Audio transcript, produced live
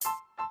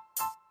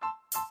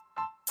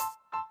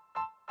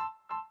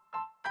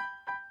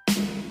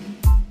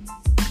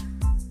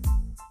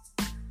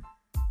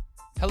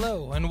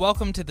Hello, and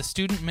welcome to the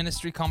Student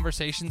Ministry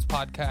Conversations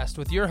podcast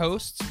with your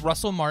hosts,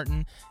 Russell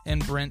Martin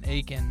and Brent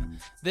Aiken.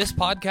 This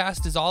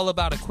podcast is all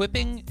about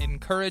equipping,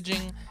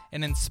 encouraging,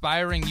 and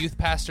inspiring youth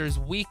pastors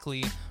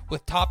weekly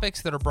with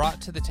topics that are brought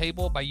to the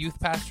table by youth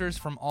pastors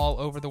from all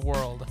over the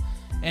world.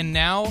 And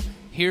now,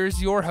 here's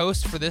your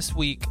host for this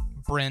week,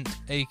 Brent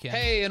Aiken.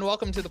 Hey, and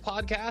welcome to the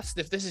podcast.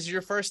 If this is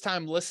your first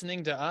time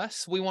listening to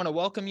us, we want to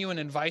welcome you and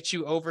invite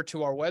you over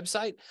to our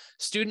website,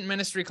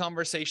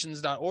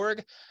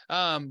 studentministryconversations.org.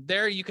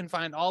 There you can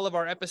find all of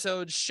our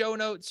episodes, show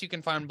notes, you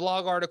can find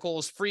blog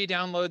articles, free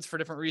downloads for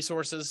different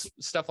resources,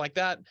 stuff like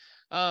that.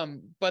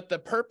 But the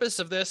purpose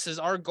of this is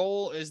our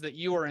goal is that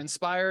you are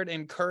inspired,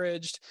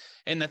 encouraged,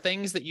 and the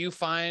things that you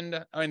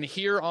find and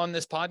hear on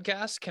this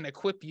podcast can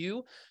equip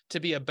you to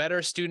be a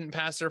better student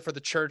pastor for the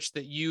church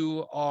that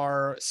you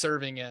are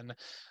serving in.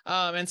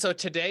 And so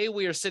today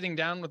we are sitting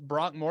down with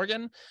Brock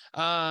Morgan,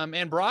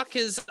 and Brock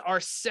is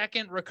our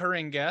second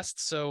recurring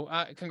guest. So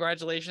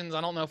congratulations.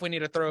 I don't know if we need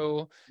to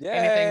throw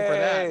anything for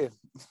that,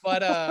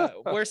 but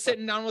we're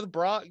sitting down with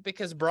Brock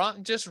because Brock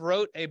just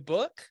wrote a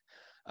book.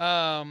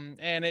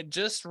 And it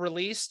just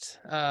released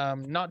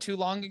not too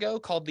long ago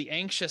called The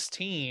Anxious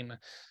Teen.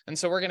 And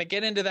so we're going to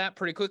get into that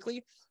pretty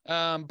quickly.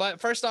 But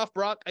first off,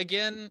 Brock,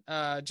 again,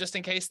 just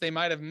in case they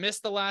might have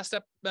missed the last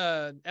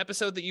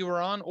episode that you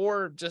were on,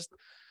 or just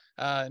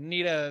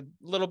need a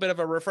little bit of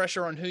a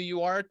refresher on who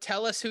you are,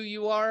 tell us who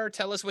you are,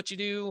 tell us what you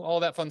do, all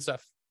that fun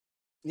stuff.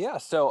 Yeah,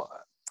 so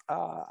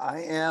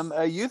I am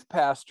a youth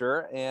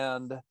pastor,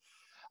 and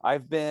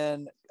I've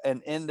been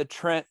an in the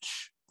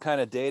trench kind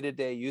of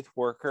day-to-day youth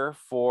worker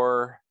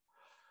for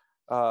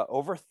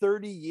over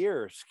 30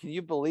 years. Can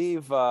you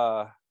believe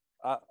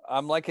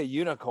I'm like a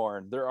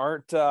unicorn? There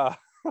aren't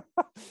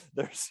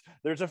there's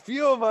a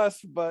few of us,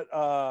 but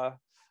a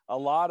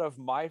lot of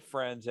my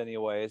friends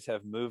anyways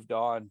have moved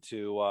on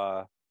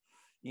to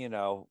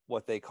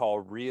what they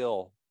call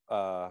real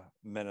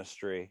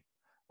ministry,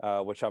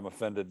 which I'm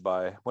offended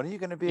by. When are you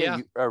going to be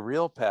a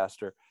real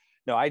pastor?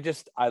 No, I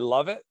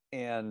love it,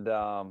 and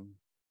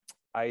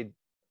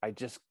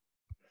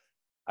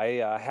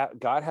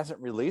God hasn't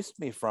released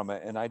me from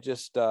it, and I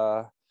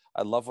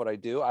love what I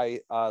do. I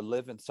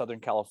live in Southern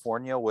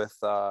California with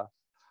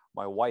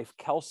my wife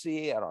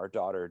Kelsey and our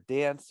daughter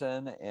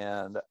Danson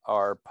and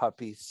our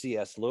puppy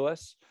C.S.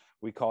 Lewis.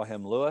 We call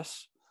him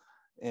Lewis,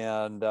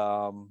 and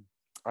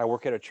I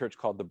work at a church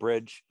called The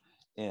Bridge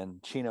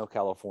in Chino,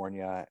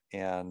 California,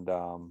 and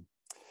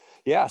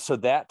so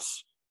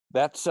that's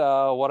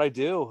what I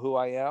do, who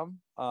I am.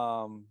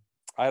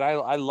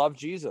 I love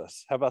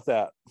Jesus. How about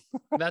that?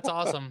 That's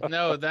awesome.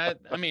 No,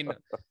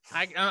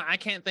 I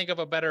can't think of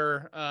a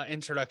better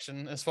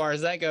introduction as far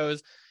as that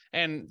goes.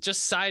 And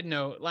just side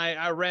note, like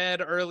I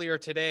read earlier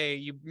today,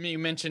 you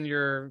mentioned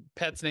your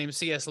pet's name,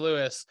 C.S.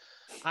 Lewis.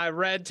 I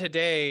read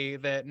today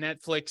that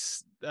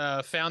Netflix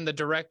found the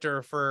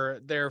director for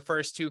their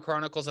first two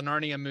Chronicles of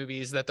Narnia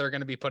movies that they're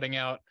going to be putting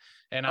out.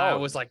 And I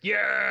was like,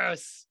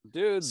 yes,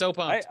 dude, so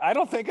pumped. I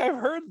don't think I've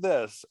heard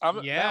this. I'm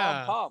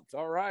pumped.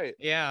 All right.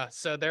 Yeah.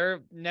 So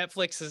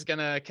Netflix is going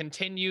to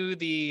continue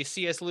the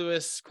C.S.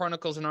 Lewis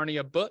Chronicles of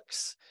Narnia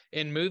books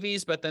in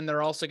movies, but then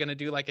they're also going to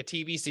do like a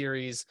TV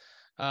series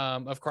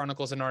of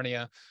Chronicles of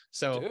Narnia.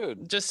 So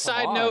dude, just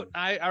side note,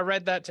 I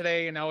read that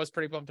today and I was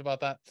pretty pumped about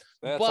that.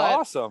 That's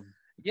awesome.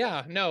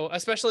 Yeah, no,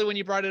 especially when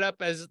you brought it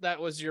up as that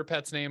was your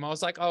pet's name. I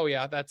was like, oh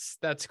yeah,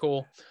 that's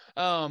cool.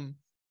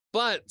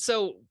 But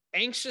so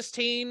Anxious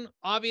Teen,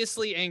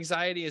 obviously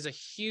anxiety is a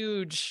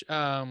huge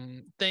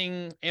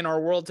thing in our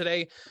world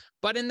today.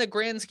 But in the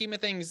grand scheme of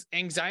things,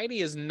 anxiety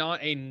is not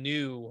a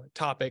new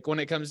topic when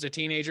it comes to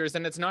teenagers,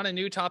 and it's not a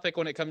new topic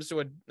when it comes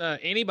to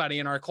anybody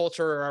in our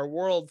culture or our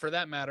world, for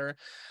that matter.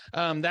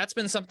 That's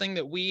been something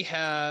that we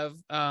have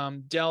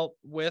dealt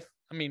with,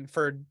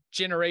 for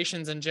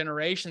generations and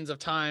generations of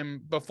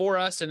time before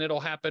us, and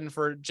it'll happen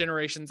for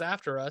generations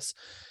after us.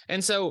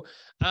 And so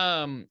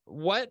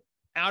what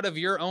out of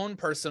your own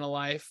personal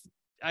life,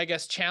 I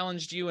guess,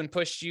 challenged you and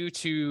pushed you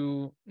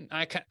to,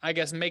 I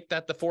guess, make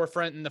that the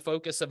forefront and the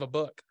focus of a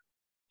book?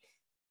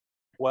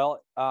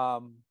 Well,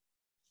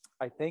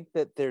 I think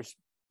that there's,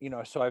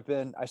 so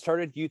I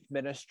started youth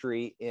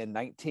ministry in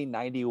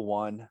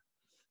 1991.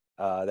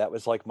 That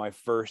was like my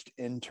first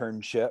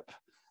internship.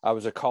 I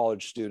was a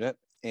college student,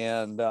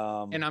 and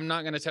I'm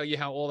not going to tell you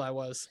how old I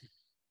was.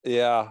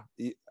 Yeah.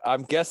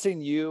 I'm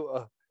guessing you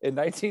in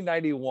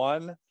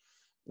 1991,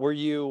 were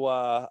you,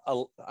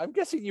 I'm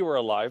guessing you were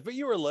alive, but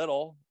you were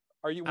little.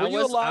 Were you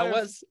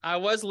alive? I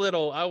was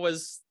little. I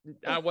was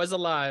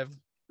alive.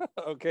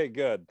 Okay,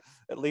 good.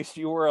 At least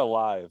you were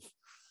alive.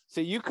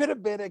 So you could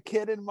have been a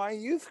kid in my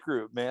youth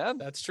group, man.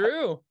 That's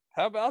true.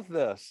 How about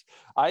this?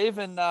 I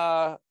even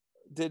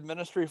did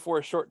ministry for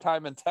a short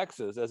time in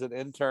Texas as an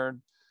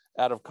intern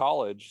out of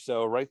college.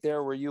 So right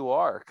there where you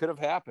are, could have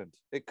happened.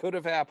 It could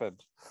have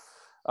happened.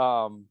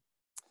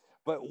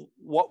 But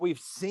what we've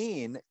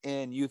seen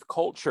in youth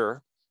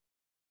culture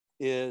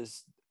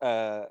is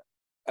a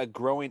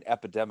growing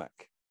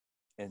epidemic.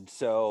 And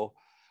so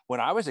when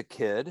I was a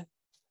kid,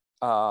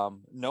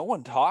 no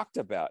one talked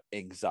about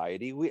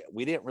anxiety.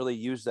 We didn't really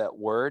use that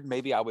word.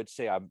 Maybe I would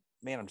say I'm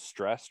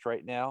stressed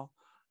right now.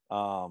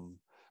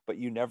 But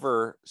you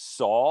never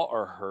saw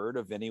or heard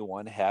of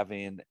anyone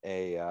having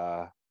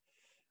a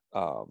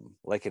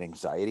like an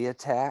anxiety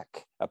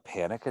attack, a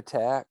panic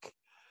attack.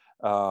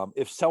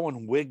 If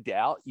someone wigged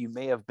out, you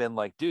may have been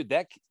like, dude,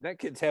 that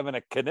kid's having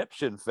a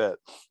conniption fit.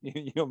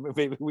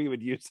 Maybe we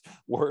would use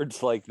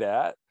words like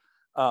that.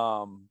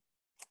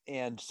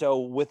 And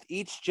so with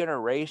each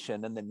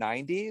generation in the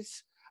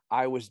 90s,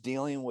 I was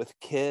dealing with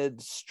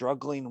kids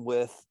struggling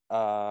with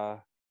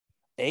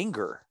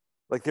anger.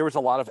 Like there was a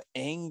lot of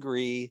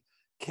angry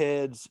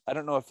kids. I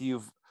don't know if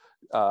you've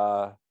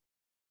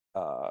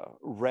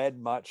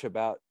read much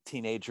about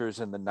teenagers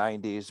in the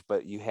 90s,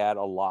 but you had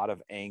a lot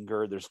of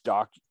anger. There's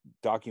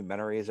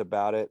documentaries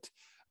about it.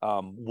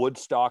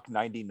 Woodstock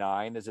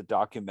 99 is a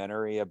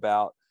documentary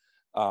about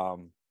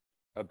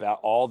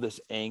all this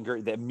anger.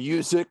 The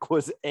music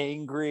was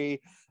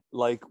angry.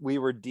 Like we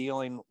were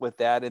dealing with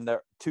that in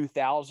the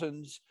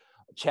 2000s.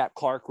 Chap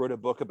Clark wrote a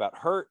book about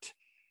hurt.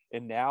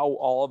 And now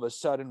all of a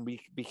sudden we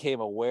became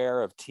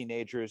aware of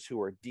teenagers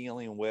who are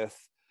dealing with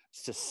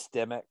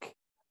systemic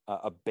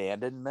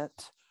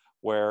abandonment,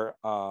 where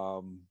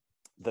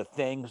the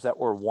things that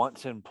were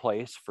once in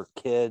place for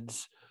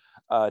kids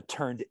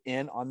turned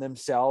in on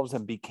themselves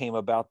and became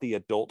about the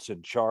adults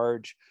in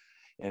charge.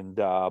 And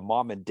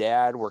mom and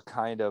dad were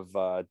kind of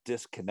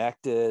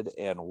disconnected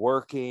and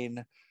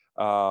working.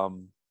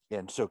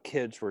 And so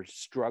kids were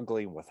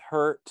struggling with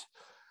hurt.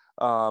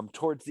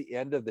 Towards the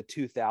end of the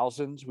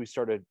 2000s, we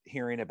started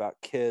hearing about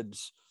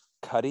kids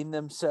cutting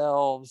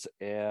themselves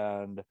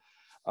and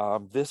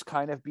this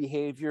kind of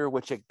behavior,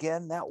 which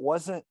again, that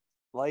wasn't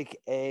like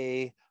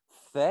a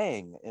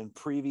thing in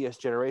previous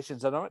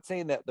generations. And I'm not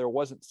saying that there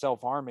wasn't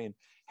self-harming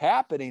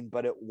happening,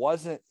 but it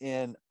wasn't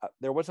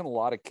there wasn't a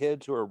lot of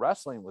kids who were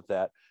wrestling with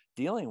that,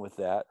 dealing with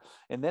that.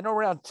 And then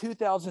around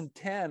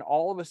 2010,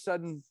 all of a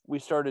sudden we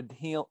started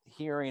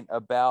hearing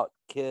about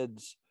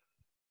kids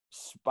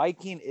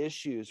spiking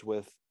issues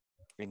with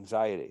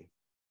anxiety.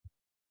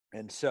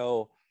 And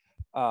so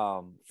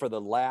for the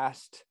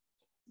last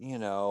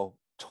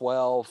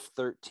 12,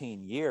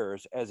 13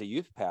 years as a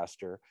youth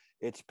pastor,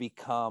 it's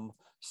become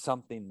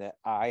something that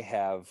I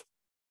have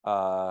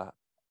all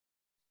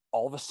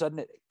of a sudden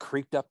it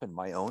creeped up in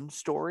my own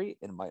story,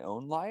 in my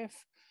own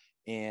life.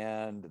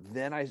 And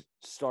then I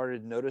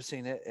started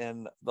noticing it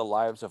in the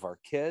lives of our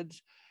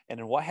kids. And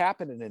in what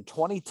happened in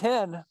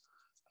 2010,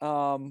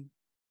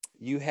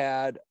 you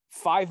had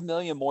 5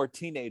 million more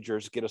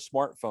teenagers get a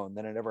smartphone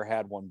than had ever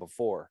had one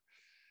before.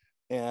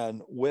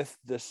 And with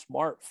the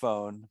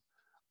smartphone,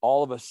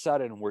 all of a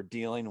sudden we're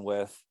dealing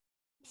with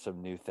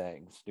some new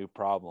things, new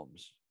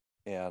problems.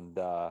 And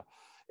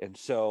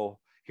so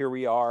here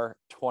we are,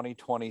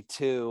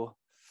 2022.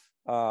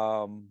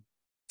 I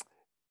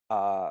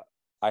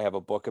have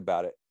a book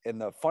about it.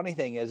 And the funny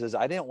thing is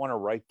I didn't want to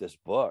write this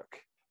book,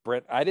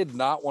 Brent. I did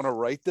not want to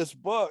write this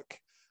book.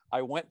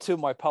 I went to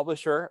my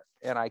publisher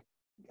and I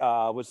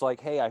was like,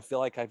 hey, I feel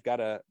like I've got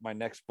my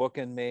next book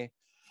in me.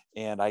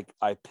 And I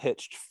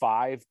pitched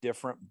 5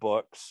 different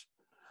books.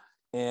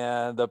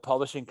 And the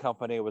publishing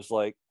company was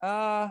like,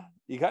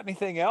 you got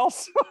anything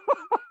else?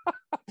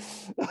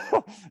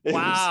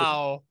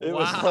 Wow.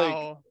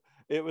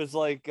 It was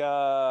like,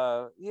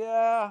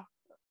 yeah,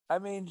 I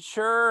mean,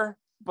 sure,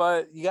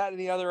 but you got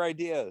any other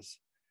ideas?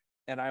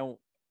 And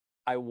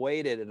I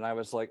waited and I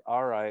was like,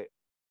 all right,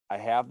 I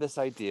have this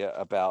idea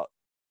about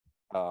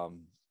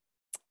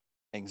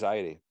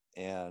anxiety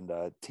and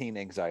teen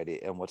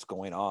anxiety and what's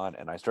going on.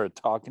 And I started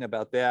talking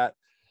about that.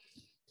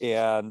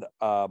 And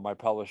my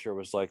publisher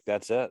was like,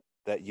 that's it,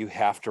 that you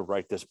have to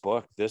write this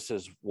book. This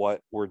is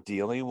what we're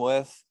dealing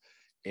with.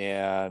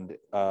 And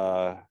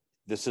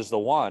this is the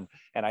one.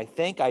 And I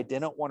think I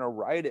didn't want to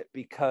write it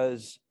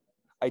because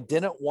I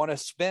didn't want to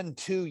spend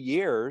 2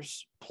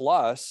 years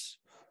plus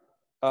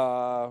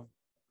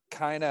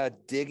kind of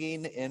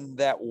digging in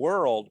that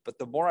world. But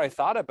the more I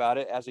thought about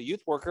it as a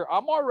youth worker,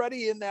 I'm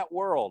already in that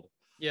world.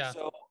 Yeah.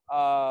 So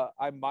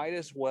I might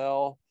as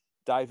well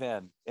dive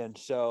in. And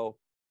so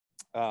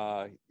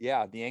the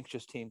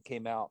Anxious Teen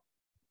came out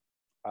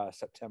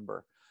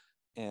September.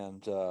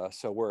 And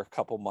so we're a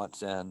couple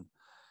months in.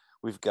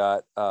 We've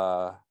got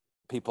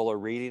people are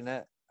reading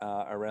it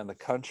around the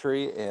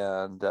country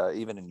and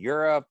even in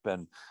Europe.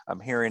 And I'm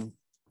hearing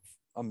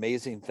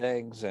amazing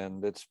things.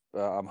 And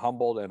I'm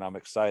humbled and I'm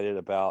excited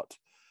about.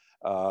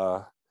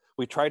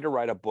 We tried to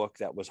write a book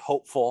that was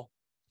hopeful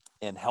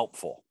and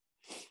helpful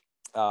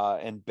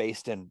and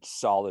based in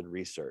solid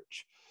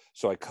research.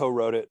 So I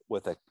co-wrote it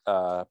with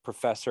a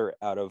professor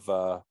out of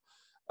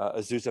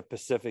Azusa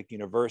Pacific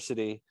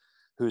University,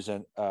 who's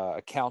a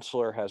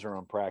counselor, has her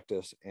own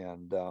practice,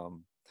 and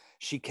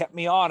she kept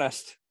me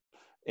honest,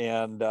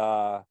 and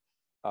it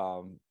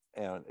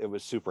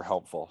was super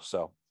helpful.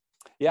 So,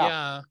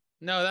 yeah.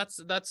 No,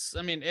 that's.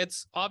 I mean,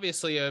 it's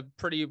obviously a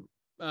pretty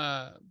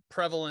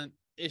prevalent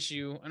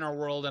issue in our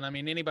world, and I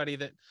mean, anybody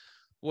that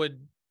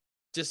would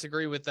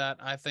disagree with that,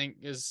 I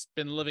think, has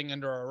been living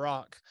under a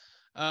rock.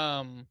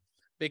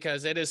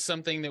 because it is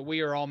something that we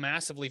are all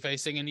massively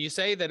facing. And you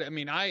say that, I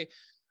mean,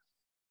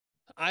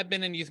 I've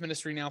been in youth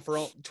ministry now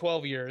for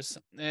 12 years,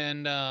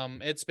 and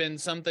it's been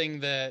something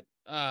that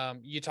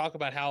you talk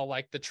about how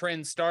like the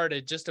trend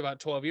started just about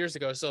 12 years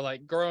ago. So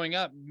like growing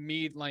up,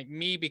 me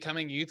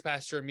becoming a youth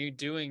pastor, me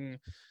doing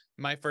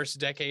my first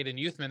decade in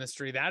youth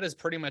ministry, that has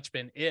pretty much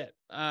been it.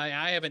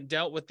 I haven't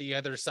dealt with the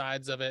other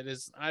sides of it.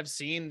 I've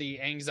seen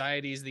the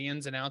anxieties, the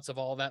ins and outs of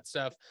all that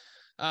stuff.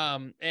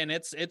 And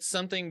it's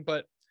something,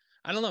 but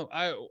I don't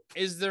know.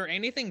 Is there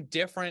anything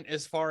different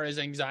as far as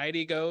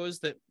anxiety goes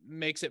that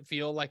makes it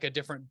feel like a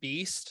different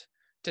beast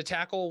to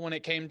tackle when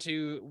it came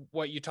to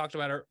what you talked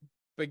about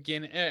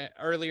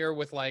earlier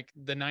with like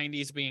the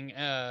 90s being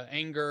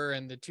anger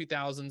and the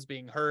 2000s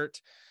being hurt?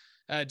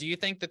 Do you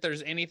think that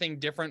there's anything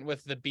different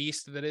with the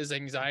beast that is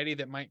anxiety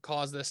that might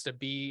cause this to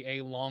be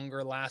a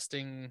longer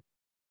lasting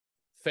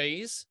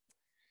phase?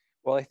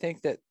 Well, I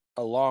think that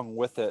along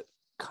with it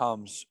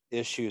comes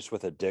issues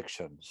with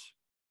addictions.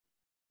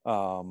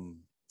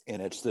 And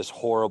it's this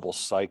horrible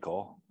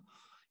cycle,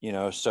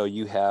 so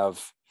you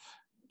have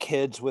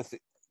kids with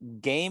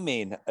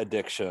gaming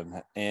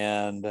addiction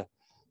and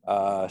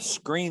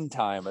screen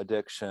time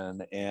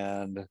addiction,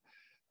 and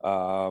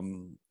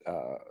of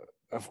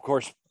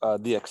course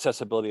the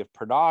accessibility of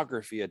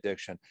pornography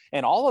addiction,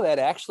 and all of that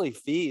actually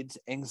feeds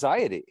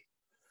anxiety.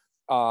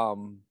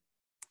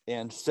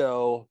 And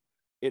so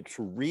it's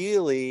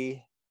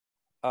really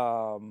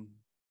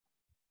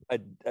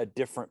a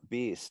different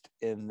beast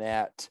in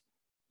that.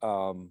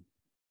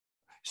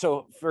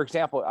 So for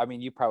example, I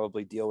mean, you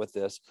probably deal with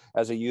this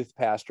as a youth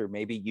pastor.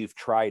 Maybe you've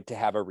tried to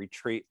have a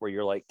retreat where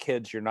you're like,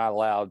 kids, you're not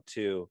allowed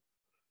to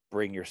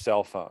bring your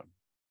cell phone.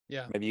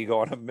 Yeah. Maybe you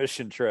go on a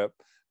mission trip.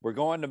 We're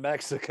going to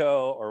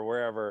Mexico or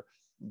wherever.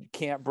 You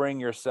can't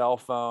bring your cell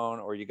phone,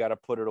 or you got to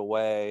put it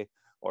away,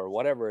 or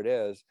whatever it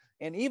is.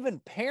 And even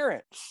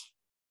parents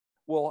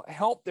will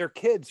help their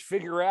kids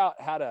figure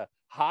out how to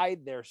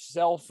hide their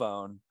cell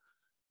phone.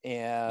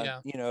 And,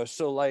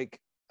 so like,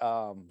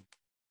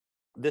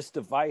 this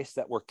device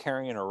that we're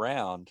carrying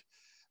around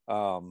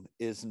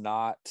it's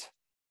not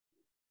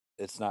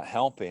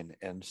helping.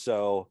 And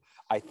so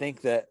I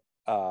think that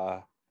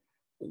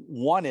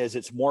one is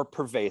it's more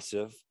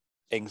pervasive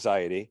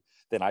anxiety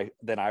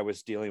than I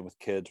was dealing with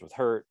kids with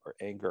hurt or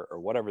anger or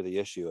whatever the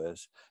issue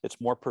is.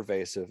 It's more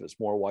pervasive, it's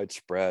more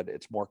widespread,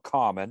 it's more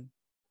common.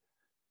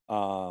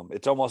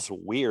 It's almost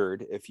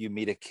weird if you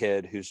meet a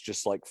kid who's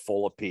just like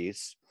full of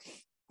peace.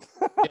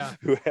 Yeah.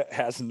 Who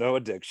has no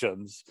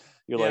addictions.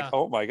 You're like,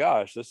 oh my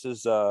gosh, this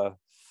is it's a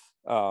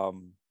breath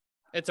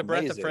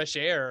amazing. Of fresh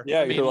air.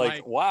 Yeah, you're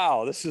like,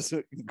 wow, this is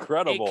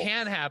incredible. It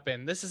can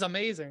happen. This is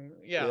amazing.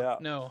 Yeah.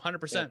 No,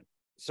 100%.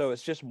 So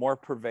it's just more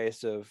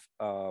pervasive,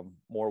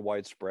 more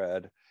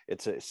widespread.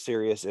 It's a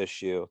serious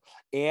issue,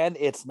 and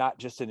it's not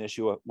just an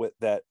issue with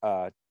that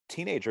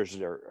teenagers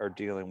are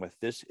dealing with.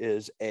 This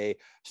is a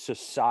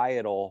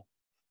societal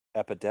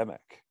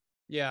epidemic.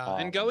 Yeah.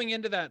 And going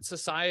into that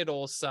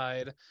societal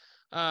side,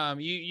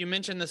 you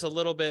mentioned this a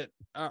little bit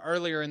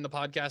earlier in the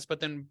podcast, but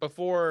then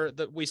before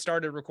we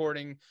started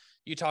recording,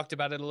 you talked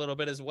about it a little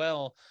bit as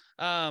well.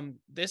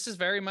 This is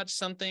very much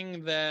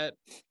something that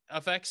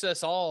affects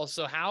us all.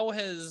 So how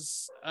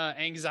has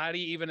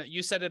anxiety, even,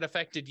 you said it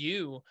affected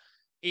you,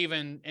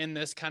 even in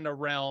this kind of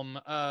realm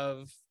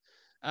of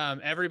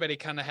everybody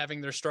kind of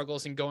having their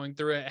struggles and going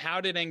through it. How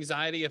did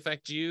anxiety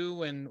affect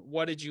you, and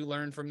what did you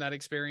learn from that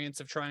experience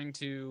of trying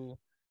to,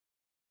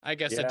 I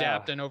guess,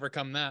 adapt and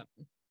overcome that?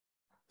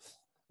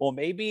 Well,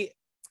 maybe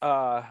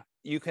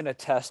you can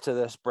attest to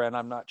this, Brent.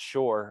 I'm not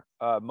sure.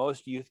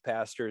 Most youth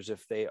pastors,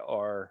 if they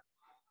are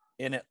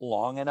in it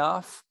long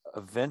enough,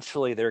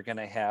 eventually they're going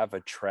to have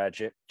a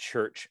tragic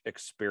church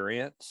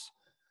experience.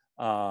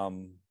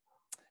 And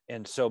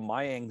so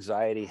my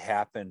anxiety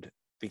happened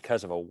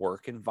because of a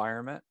work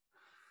environment.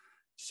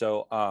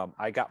 So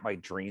I got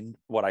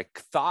what I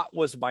thought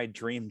was my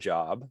dream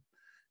job.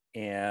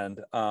 And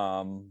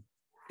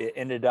it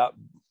ended up,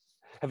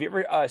 have you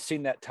ever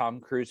seen that Tom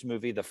Cruise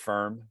movie, The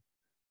Firm?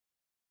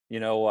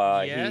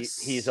 Yes,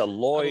 he's a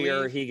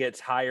lawyer. He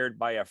gets hired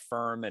by a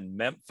firm in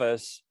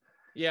Memphis.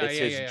 It's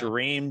his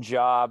dream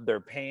job.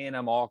 They're paying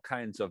him all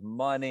kinds of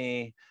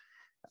money.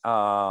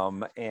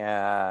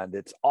 And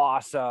it's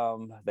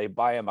awesome. They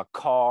buy him a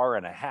car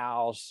and a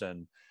house,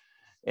 and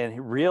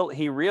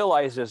he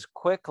realizes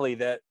quickly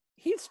that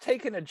he's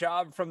taken a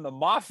job from the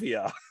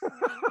mafia.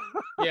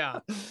 Yeah.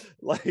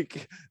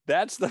 Like,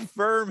 that's the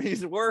firm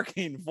he's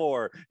working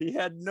for. He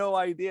had no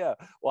idea.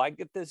 Well, I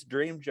get this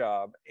dream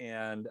job,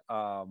 and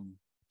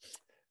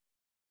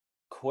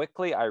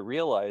quickly I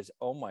realize,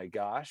 oh my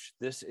gosh,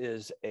 this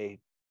is a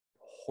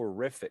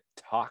horrific,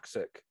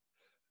 toxic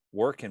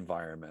work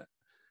environment.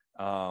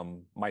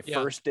 My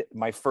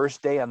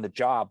first day on the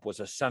job was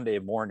a Sunday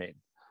morning.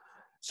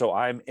 So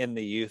I'm in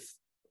the youth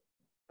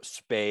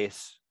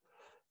space,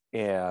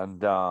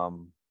 and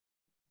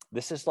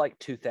this is like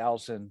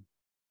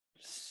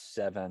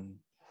 2007.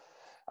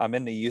 I'm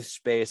in the youth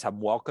space. I'm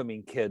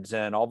welcoming kids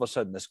in. All of a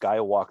sudden, this guy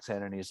walks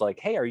in and he's like,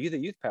 "Hey, are you the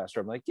youth pastor?"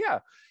 I'm like, "Yeah."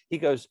 He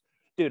goes,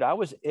 "Dude, I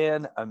was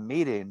in a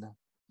meeting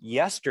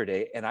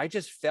yesterday, and I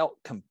just felt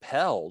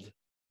compelled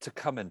to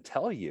come and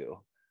tell you.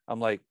 I'm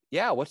like,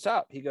 yeah, what's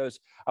up? He goes,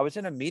 I was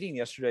in a meeting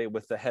yesterday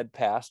with the head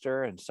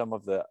pastor and some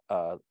of the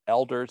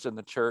elders in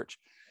the church.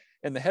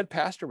 And the head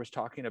pastor was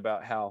talking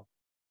about how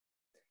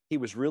he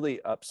was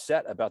really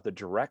upset about the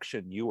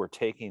direction you were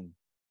taking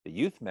the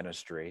youth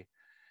ministry.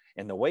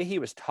 And the way he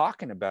was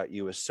talking about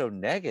you was so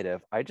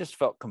negative. I just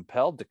felt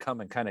compelled to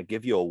come and kind of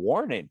give you a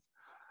warning.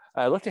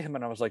 I looked at him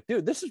and I was like,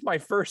 dude, this is my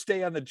first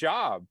day on the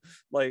job.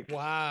 Like,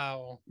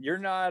 wow, you're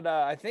not,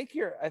 I think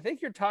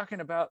you're talking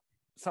about,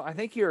 so I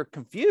think you're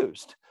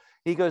confused.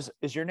 He goes,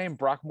 is your name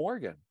Brock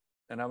Morgan?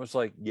 And I was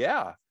like,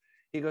 yeah.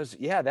 He goes,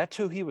 yeah, that's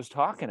who he was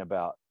talking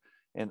about.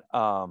 And,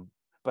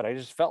 but I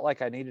just felt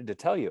like I needed to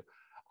tell you.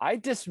 I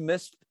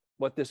dismissed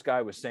what this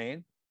guy was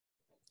saying,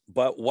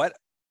 but what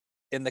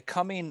in the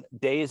coming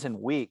days and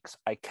weeks,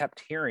 I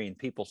kept hearing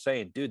people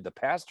saying, dude, the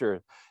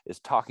pastor is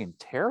talking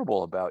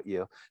terrible about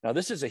you. Now,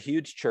 this is a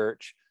huge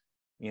church.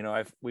 You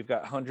know, we've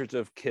got hundreds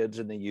of kids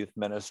in the youth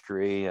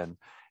ministry, and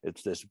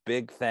it's this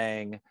big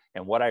thing.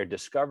 And what I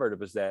discovered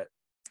was that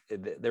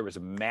there was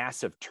a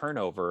massive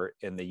turnover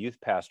in the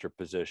youth pastor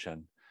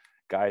position.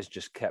 Guys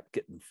just kept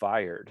getting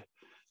fired.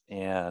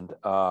 And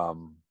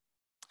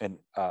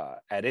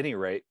at any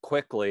rate,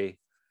 quickly,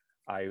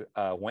 I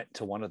went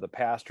to one of the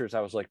pastors.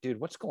 I was like, dude,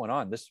 what's going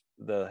on?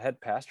 The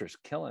head pastor's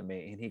killing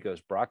me. And he goes,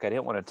 Brock, I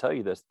didn't want to tell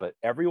you this, but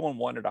everyone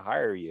wanted to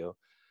hire you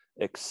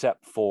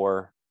except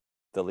for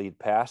the lead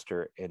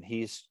pastor, and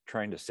he's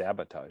trying to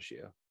sabotage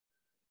you.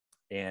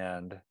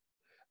 And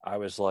I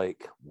was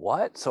like,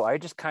 what? So I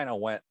just kind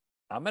of went,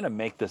 I'm going to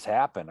make this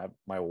happen.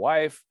 My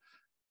wife,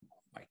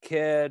 my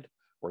kid,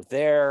 we're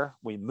there.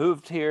 We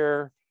moved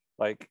here.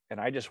 And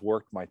I just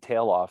worked my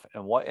tail off.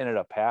 And what ended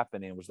up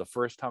happening was the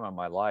first time in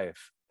my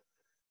life,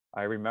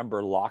 I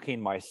remember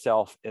locking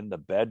myself in the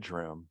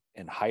bedroom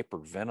and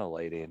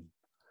hyperventilating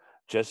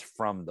just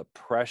from the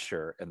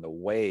pressure and the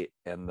weight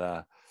and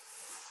the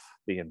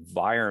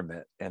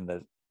environment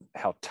and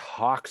how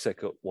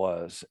toxic it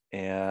was,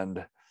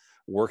 and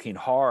working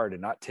hard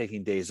and not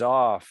taking days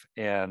off.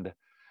 And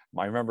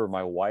I remember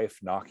my wife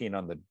knocking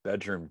on the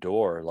bedroom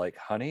door, like,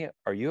 honey,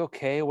 are you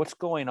okay? What's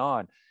going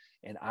on?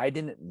 And I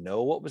didn't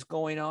know what was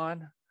going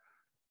on.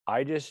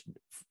 I just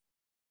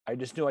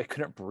knew I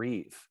couldn't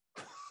breathe.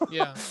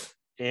 yeah.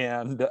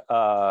 And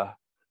I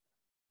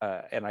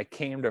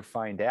came to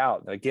find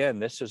out, again,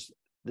 this is,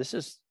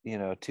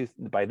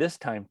 by this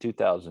time,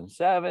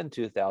 2007,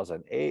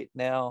 2008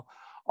 now,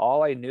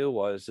 all I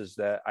knew is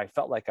that I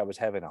felt like I was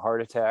having a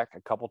heart attack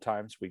a couple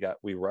times.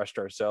 We rushed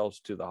ourselves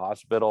to the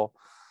hospital,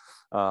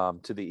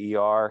 to the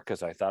ER,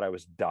 because I thought I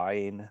was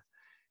dying.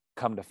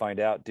 Come to find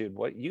out, dude,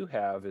 what you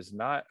have is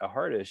not a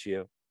heart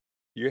issue.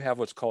 You have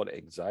what's called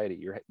anxiety.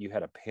 You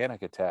had a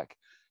panic attack.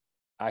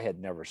 I had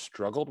never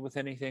struggled with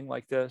anything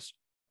like this.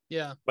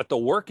 Yeah. But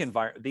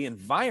the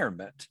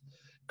environment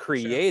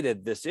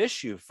created this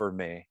issue for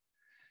me.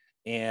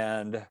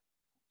 And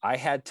I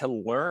had to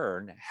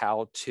learn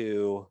how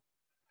to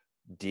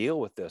deal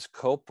with this,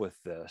 cope with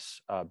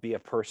this, be a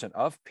person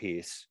of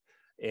peace,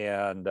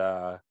 and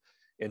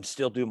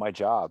still do my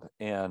job.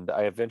 And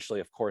I eventually,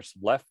 of course,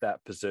 left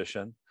that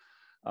position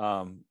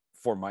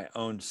for my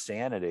own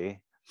sanity.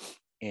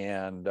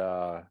 And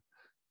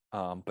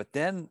but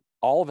then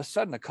all of a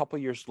sudden, a couple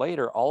of years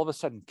later, all of a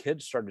sudden,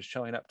 kids started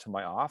showing up to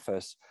my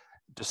office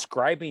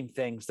describing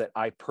things that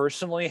I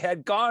personally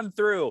had gone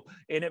through,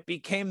 and it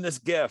became this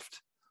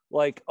gift.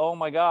 Like, oh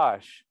my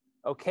gosh,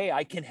 okay,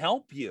 I can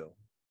help you.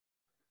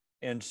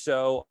 And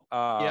so,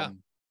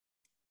 and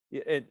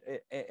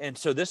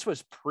so this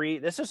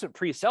isn't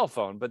pre cell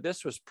phone, but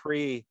this was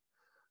pre,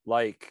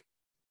 like,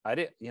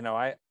 there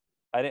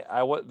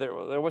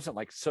wasn't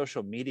like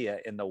social media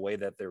in the way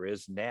that there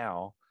is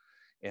now.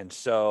 And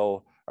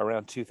so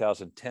around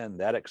 2010,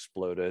 that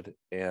exploded.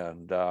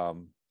 And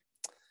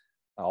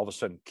all of a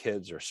sudden,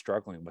 kids are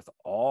struggling with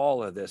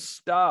all of this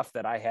stuff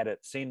that I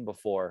hadn't seen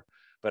before,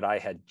 but I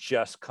had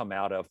just come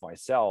out of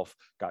myself,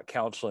 got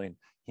counseling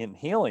and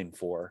healing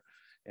for.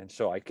 And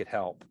so I could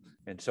help.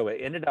 And so it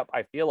ended up,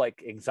 I feel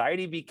like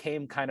anxiety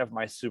became kind of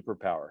my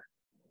superpower.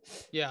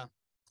 Yeah.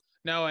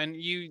 No, and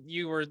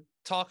you were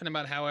talking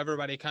about how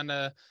everybody kind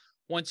of,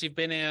 once you've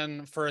been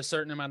in for a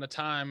certain amount of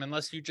time,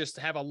 unless you just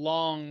have a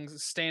long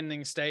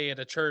standing stay at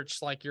a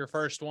church like your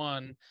first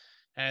one,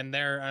 and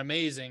they're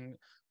amazing,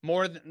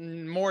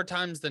 more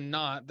times than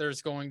not,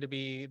 there's going to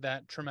be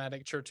that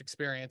traumatic church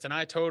experience. And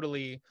I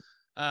totally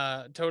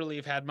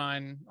have had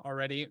mine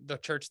already. The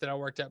church that I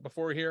worked at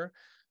before here,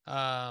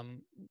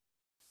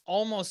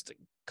 almost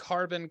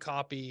carbon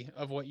copy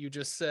of what you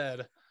just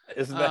said.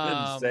 Isn't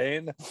that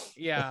insane?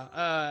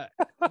 Yeah.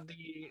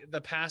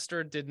 The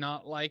pastor did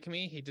not like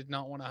me. He did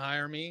not want to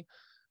hire me.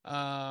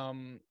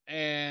 And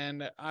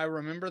I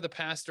remember the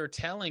pastor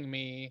telling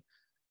me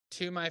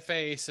to my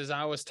face, as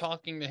I was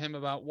talking to him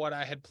about what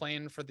I had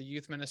planned for the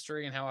youth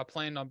ministry and how I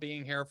planned on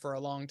being here for a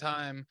long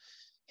time.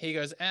 He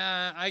goes,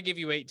 I give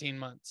you 18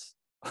 months.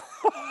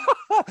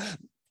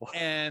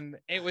 And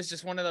it was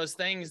just one of those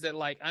things that,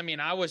 like, I mean,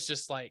 I was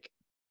just like,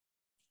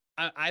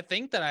 I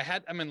think that I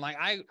had, I mean, like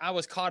I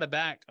was caught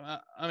aback.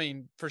 I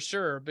mean, for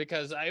sure,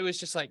 because I was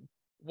just like,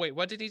 wait,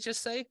 what did he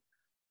just say?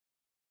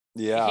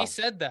 Yeah. He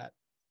said that.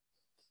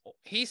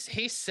 He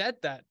said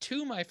that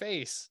to my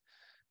face,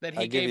 that he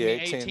I give gave you me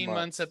 18 18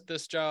 months months. at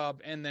this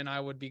job and then I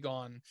would be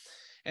gone.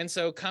 And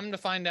so come to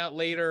find out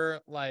later,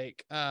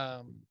 like,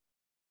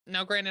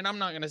 now granted, I'm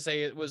not going to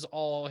say it was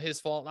all his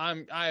fault.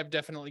 I have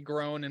definitely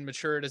grown and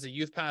matured as a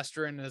youth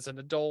pastor and as an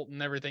adult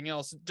and everything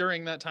else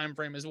during that time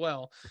frame as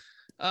well.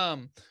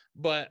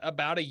 But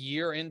about a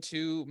year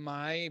into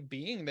my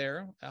being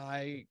there,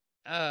 I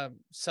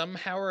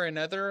somehow or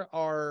another,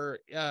 our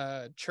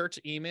church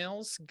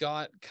emails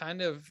got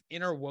kind of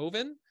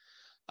interwoven.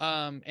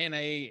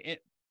 And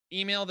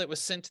email that was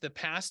sent to the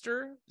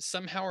pastor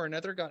somehow or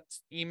another got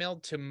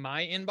emailed to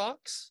my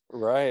inbox.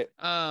 Right.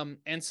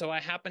 And so I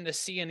happened to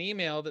see an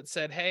email that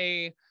said,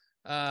 hey,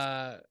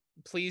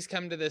 please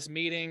come to this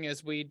meeting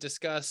as we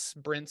discuss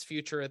Brent's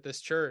future at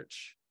this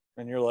church.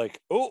 And you're like,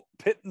 oh,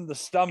 pit in the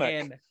stomach.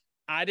 And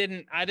I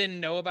didn't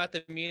know about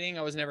the meeting.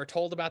 I was never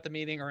told about the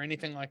meeting or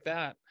anything like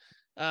that.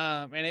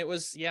 And it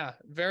was, yeah,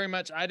 very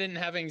much, I didn't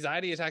have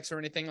anxiety attacks or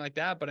anything like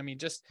that, but I mean,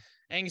 just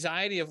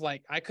anxiety of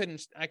like, I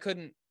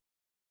couldn't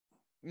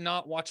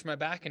not watch my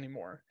back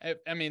anymore.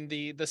 I mean,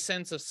 the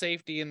sense of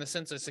safety and the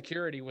sense of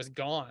security was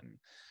gone.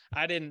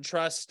 I didn't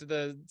trust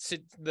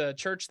the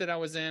church that I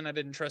was in. I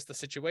didn't trust the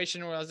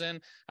situation where I was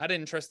in. I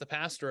didn't trust the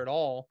pastor at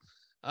all.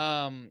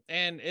 And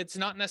it's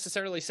not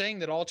necessarily saying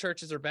that all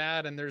churches are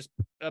bad and there's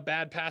a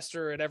bad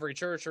pastor at every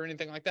church or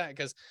anything like that,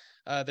 because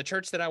the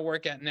church that I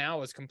work at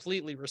now is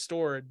completely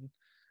restored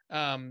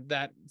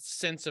that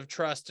sense of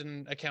trust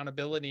and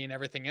accountability and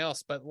everything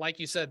else. But like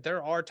you said,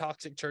 there are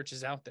toxic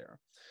churches out there.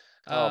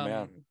 Oh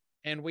man.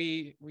 And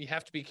we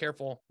have to be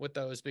careful with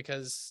those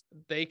because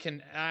they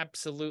can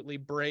absolutely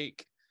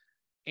break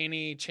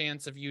any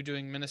chance of you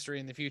doing ministry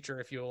in the future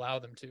if you allow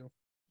them to.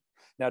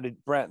 Now,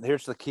 Brent,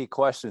 here's the key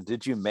question.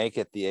 Did you make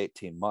it the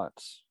 18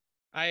 months?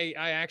 I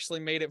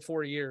actually made it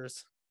 4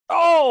 years.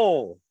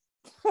 Oh,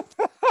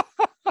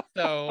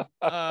 so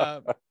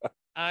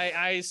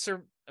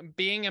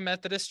being a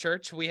Methodist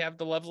church, we have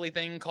the lovely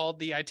thing called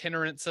the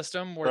itinerant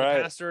system where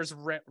the pastors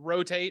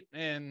rotate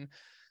and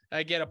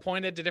get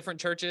appointed to different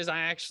churches.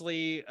 I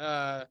actually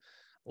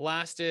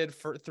lasted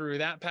through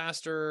that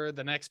pastor,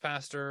 the next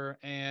pastor,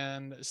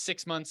 and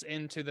 6 months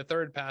into the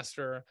third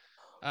pastor.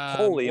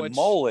 Holy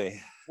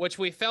moly. Which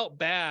we felt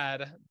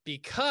bad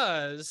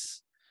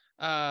because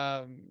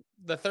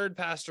the third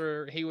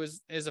pastor,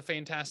 is a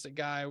fantastic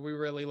guy. We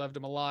really loved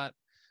him a lot.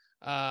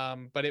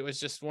 But it was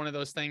just one of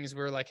those things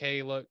we were like,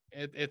 hey, look,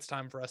 it's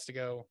time for us to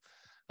go.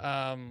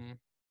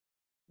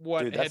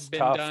 What Dude, had been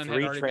tough. done 3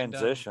 had already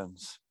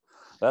transitions.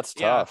 That's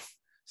yeah. tough.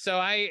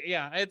 So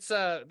it's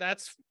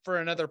that's for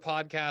another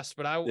podcast,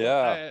 but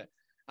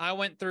I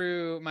went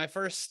through my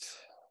first,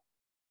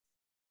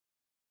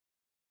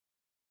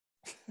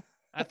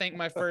 I think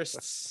my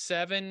first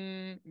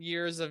 7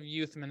 years of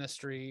youth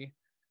ministry,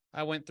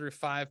 I went through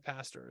 5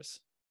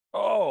 pastors.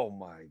 Oh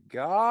my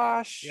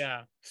gosh.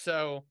 Yeah.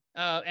 So,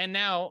 and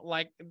now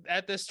like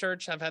at this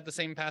church, I've had the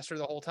same pastor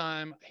the whole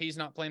time. He's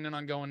not planning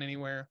on going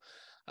anywhere.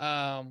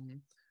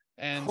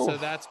 And so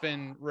that's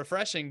been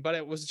refreshing, but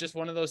it was just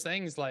one of those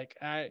things. Like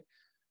I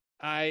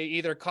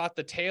either caught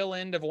the tail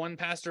end of one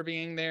pastor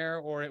being there,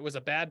 or it was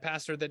a bad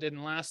pastor that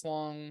didn't last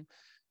long.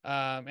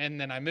 And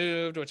then I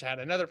moved, which had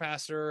another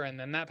pastor, and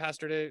then that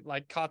pastor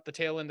caught the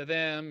tail end of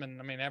them.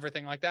 And I mean,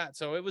 everything like that.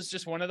 So it was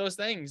just one of those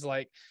things,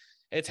 like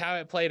it's how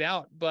it played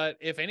out. But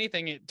if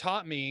anything, it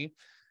taught me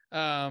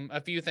a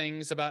few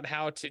things about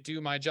how to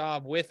do my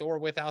job with or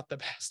without the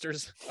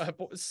pastor's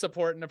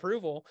support and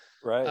approval.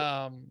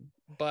 Right.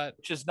 But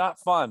which is not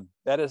fun.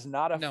 That is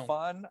not a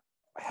fun,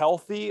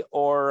 healthy,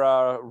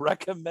 or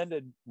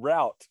recommended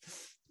route.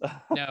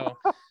 No.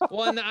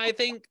 Well, and I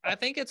think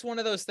it's one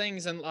of those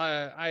things. And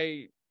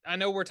I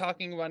know we're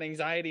talking about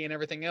anxiety and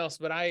everything else,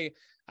 but I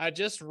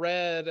just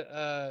read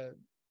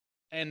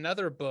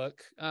another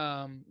book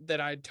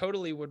that I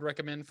totally would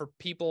recommend for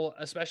people,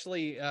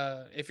 especially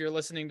if you're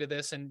listening to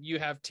this and you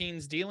have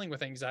teens dealing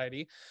with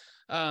anxiety.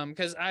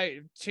 Because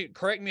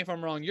correct me if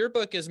I'm wrong, your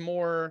book is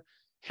more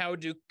how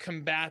to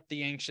combat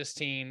the anxious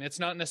teen. It's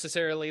not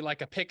necessarily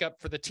like a pickup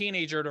for the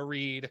teenager to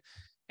read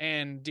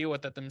and deal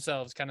with it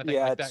themselves, kind of thing,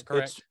 like that,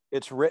 correct?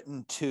 It's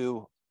written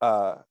to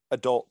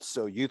adults,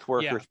 so youth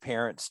workers,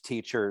 parents,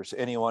 teachers,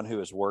 anyone who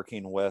is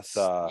working with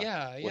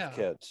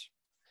kids.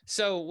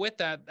 So with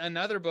that,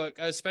 another book,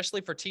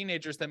 especially for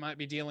teenagers that might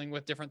be dealing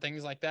with different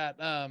things like that,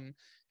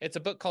 it's a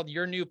book called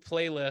Your New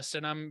Playlist,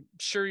 and I'm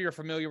sure you're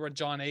familiar with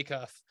Jon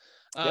Acuff.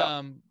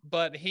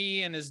 But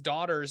he and his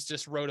daughters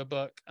just wrote a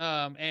book,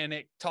 and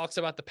it talks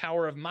about the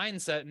power of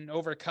mindset and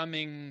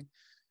overcoming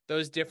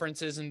those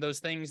differences and those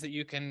things that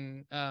you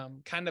can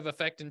kind of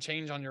affect and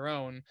change on your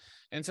own.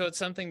 And so it's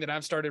something that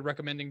I've started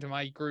recommending to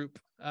my group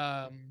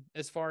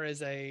as far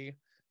as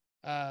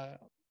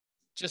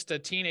just a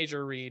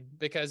teenager read,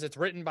 because it's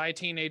written by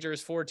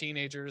teenagers for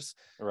teenagers.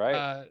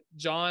 Right.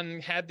 John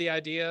had the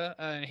idea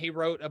and he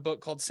wrote a book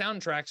called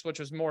Soundtracks, which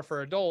was more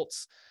for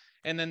adults.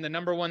 And then the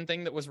number one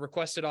thing that was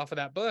requested off of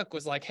that book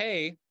was like,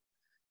 hey,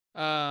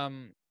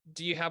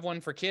 do you have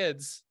one for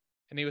kids?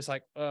 And he was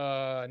like,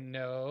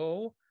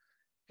 no.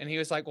 And he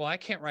was like, well, I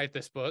can't write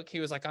this book. He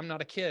was like, I'm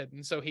not a kid.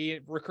 And so he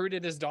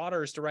recruited his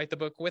daughters to write the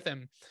book with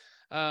him.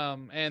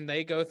 And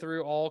they go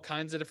through all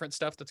kinds of different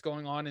stuff that's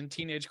going on in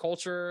teenage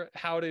culture,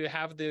 how to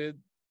have the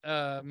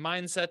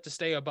mindset to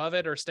stay above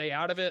it or stay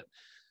out of it,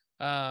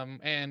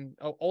 and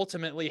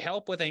ultimately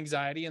help with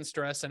anxiety and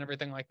stress and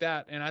everything like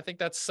that. And I think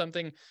that's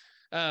something,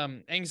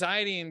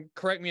 anxiety, and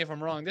correct me if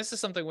I'm wrong, this is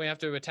something we have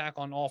to attack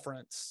on all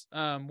fronts.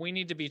 We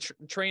need to be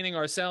training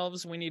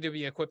ourselves. We need to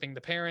be equipping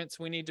the parents.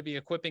 We need to be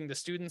equipping the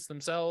students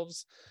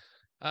themselves,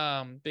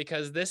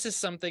 because this is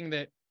something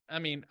that, I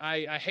mean,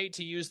 I hate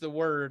to use the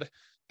word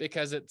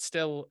because it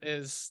still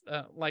is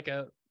like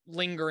a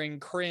lingering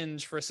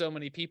cringe for so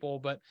many people,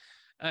 but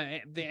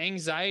the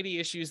anxiety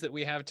issues that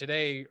we have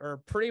today are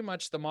pretty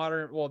much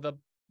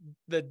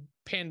the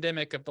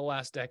pandemic of the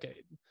last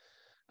decade.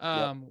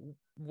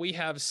 We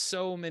have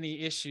so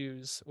many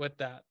issues with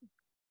that.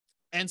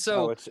 And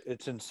so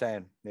it's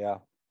insane. Yeah.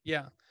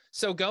 Yeah.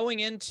 So going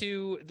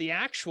into the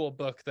actual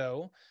book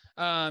though,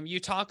 you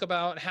talk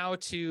about how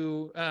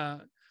to,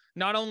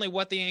 not only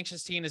what the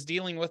anxious teen is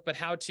dealing with, but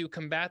how to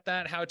combat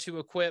that, how to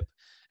equip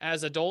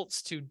as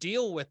adults to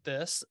deal with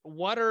this.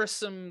 What are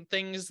some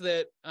things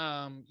that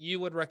you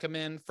would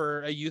recommend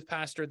for a youth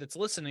pastor that's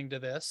listening to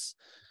this?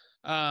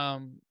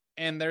 And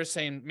they're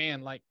saying,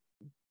 man, like,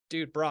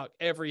 dude, Brock,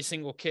 every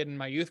single kid in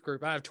my youth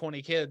group, I have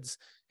 20 kids,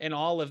 and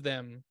all of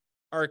them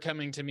are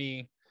coming to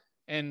me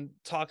and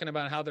talking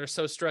about how they're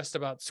so stressed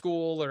about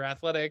school or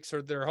athletics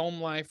or their home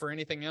life or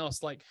anything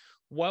else. Like,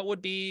 what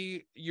would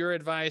be your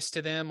advice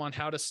to them on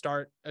how to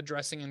start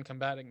addressing and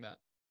combating that?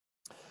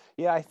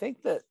 Yeah, I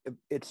think that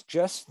it's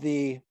just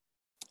the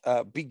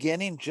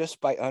beginning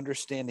just by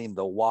understanding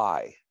the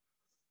why.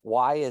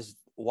 Why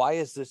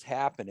is this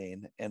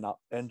happening? And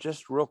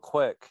just real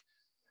quick,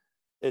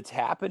 it's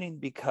happening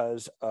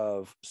because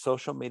of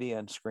social media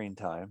and screen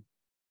time.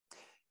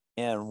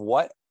 And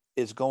what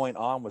is going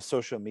on with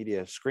social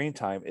media screen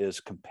time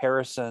is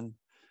comparison,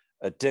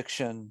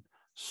 addiction,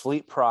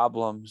 sleep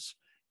problems,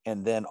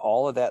 and then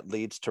all of that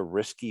leads to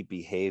risky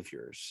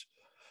behaviors.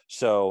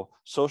 So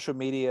social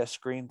media,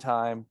 screen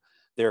time,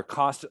 they're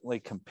constantly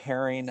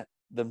comparing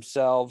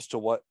themselves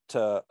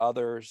to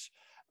others.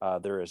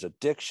 There is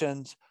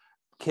addictions.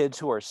 Kids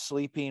who are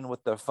sleeping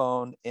with the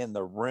phone in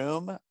the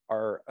room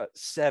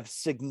have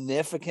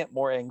significant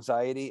more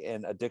anxiety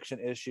and addiction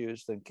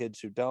issues than kids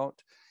who don't.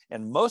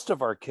 And most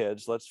of our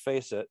kids, let's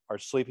face it, are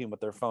sleeping with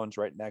their phones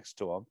right next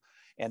to them,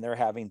 and they're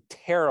having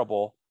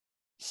terrible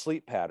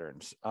sleep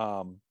patterns.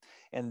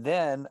 And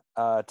then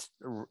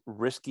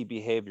risky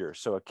behavior.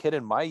 So a kid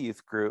in my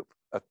youth group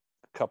a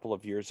couple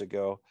of years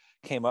ago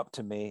came up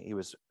to me. He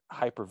was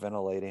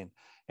hyperventilating,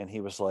 and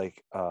he was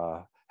like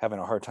having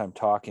a hard time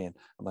talking.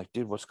 I'm like,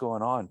 dude, what's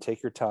going on?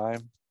 Take your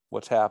time.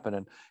 What's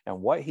happening?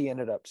 And what he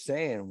ended up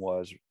saying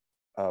was,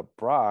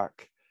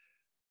 Brock,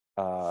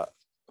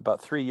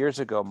 about 3 years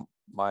ago,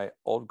 my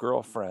old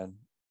girlfriend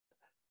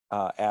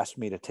asked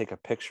me to take a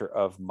picture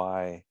of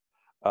my,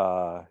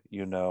 my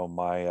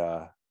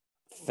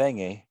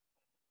thingy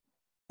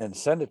and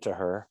send it to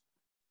her.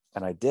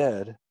 And I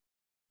did.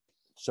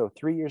 So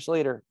 3 years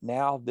later,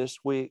 now this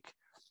week,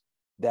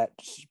 that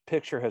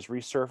picture has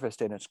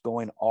resurfaced and it's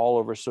going all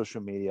over social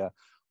media,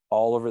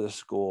 all over the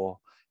school.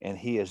 And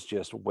he is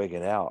just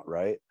wigging out,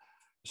 right?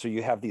 So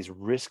you have these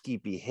risky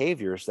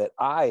behaviors that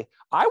I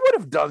would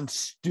have done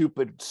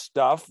stupid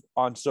stuff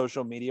on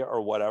social media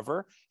or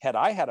whatever had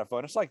I had a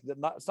phone. It's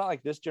not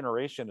like this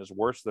generation is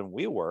worse than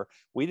we were.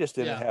 We just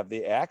didn't have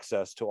the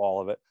access to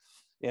all of it.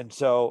 And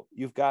so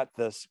you've got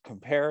this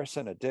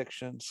comparison,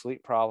 addiction,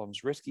 sleep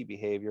problems, risky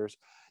behaviors.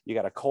 You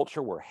got a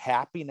culture where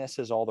happiness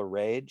is all the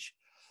rage.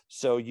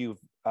 So you've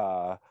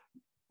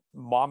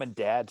mom and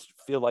dad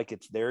feel like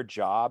it's their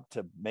job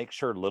to make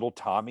sure little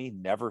Tommy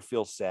never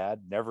feels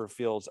sad, never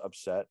feels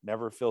upset,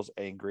 never feels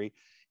angry.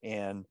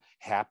 And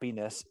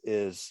happiness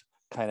is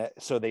kind of,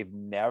 so they've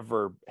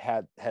never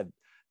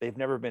they've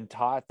never been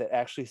taught that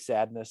actually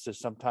sadness is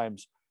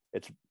sometimes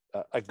it's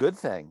a good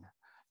thing.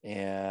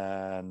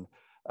 And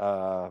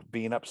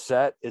being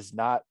upset is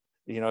not,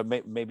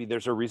 maybe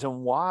there's a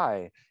reason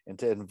why, and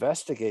to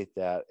investigate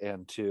that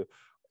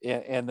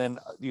and then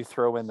you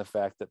throw in the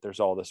fact that there's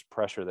all this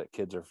pressure that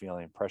kids are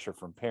feeling, pressure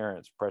from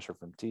parents, pressure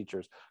from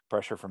teachers,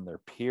 pressure from their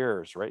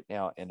peers right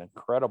now in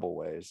incredible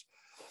ways.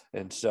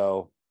 And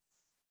so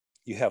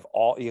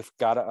you've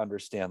got to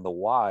understand the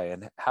why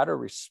and how to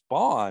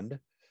respond.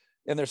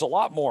 And there's a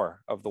lot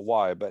more of the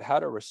why, but how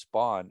to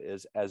respond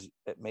is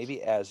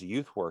as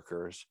youth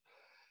workers,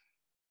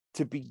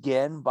 to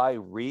begin by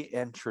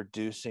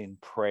reintroducing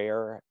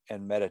prayer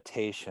and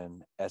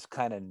meditation as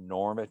kind of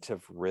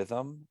normative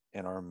rhythm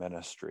in our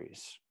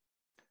ministries.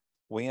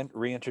 We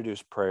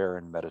reintroduce prayer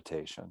and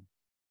meditation.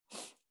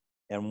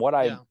 And what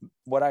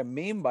I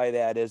mean by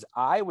that is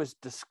I was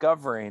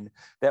discovering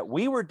that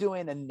we were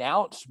doing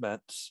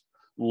announcements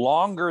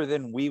longer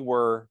than we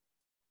were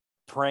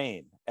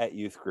praying at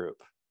youth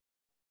group.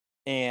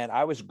 And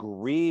I was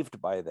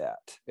grieved by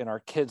that. And our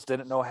kids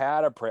didn't know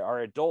how to pray. Our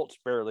adults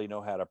barely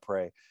know how to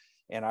pray.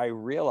 And I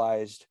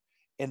realized,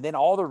 and then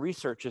all the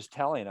research is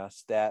telling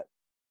us that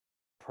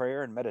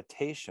prayer and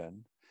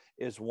meditation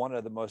is one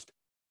of the most,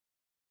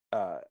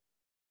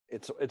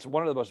 it's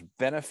one of the most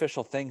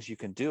beneficial things you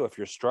can do if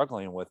you're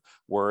struggling with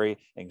worry,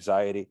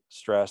 anxiety,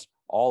 stress,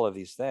 all of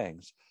these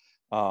things,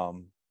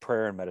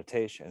 prayer and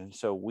meditation. And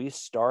so we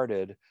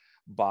started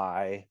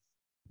by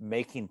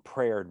making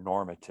prayer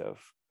normative.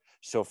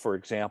 So for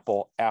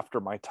example, after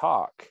my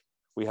talk,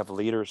 we have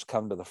leaders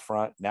come to the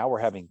front. Now we're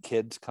having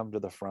kids come to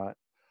the front,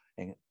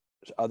 and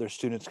other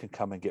students can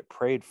come and get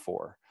prayed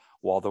for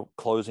while the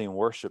closing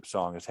worship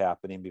song is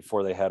happening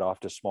before they head off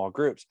to small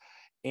groups.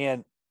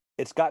 And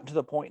it's gotten to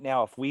the point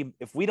now, if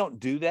we don't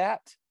do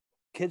that,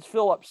 kids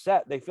feel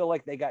upset. They feel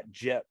like they got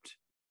gypped.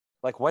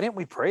 Like, why didn't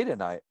we pray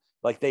tonight?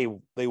 Like they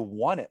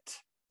want it.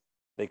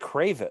 They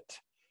crave it.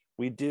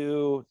 We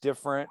do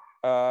different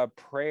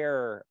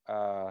prayers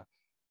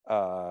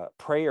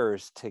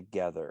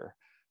together.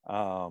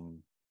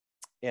 And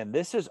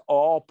this is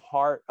all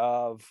part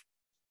of,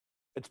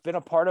 it's been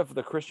a part of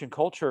the Christian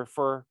culture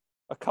for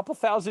a couple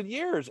thousand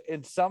years.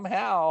 And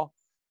somehow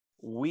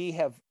we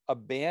have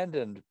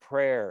abandoned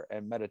prayer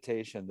and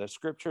meditation. The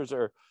scriptures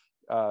are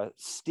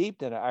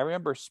steeped in it. I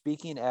remember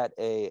speaking at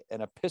an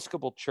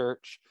Episcopal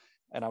church,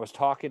 and I was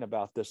talking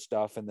about this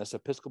stuff, and this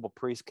Episcopal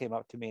priest came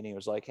up to me and he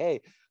was like,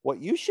 hey, what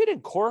you should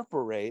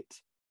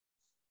incorporate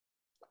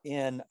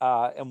in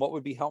and what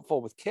would be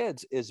helpful with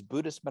kids is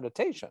Buddhist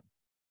meditation.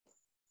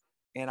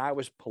 And I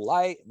was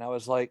polite and I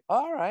was like,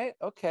 all right,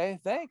 okay,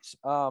 thanks.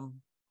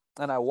 And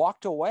I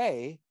walked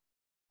away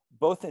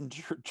both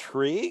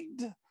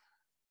intrigued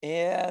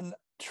and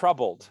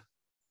troubled.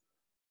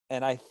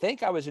 And I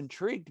think I was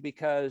intrigued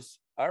because,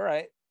 all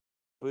right,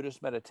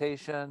 Buddhist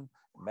meditation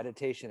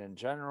in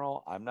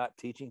general, I'm not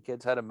teaching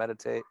kids how to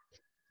meditate.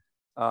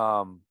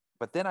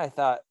 But then I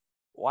thought,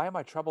 why am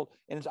I troubled?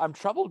 And I'm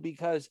troubled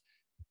because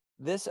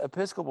this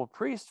Episcopal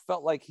priest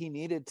felt like he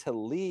needed to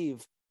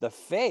leave the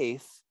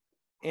faith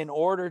in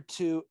order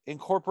to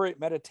incorporate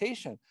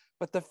meditation.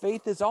 But the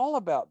faith is all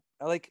about,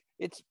 like,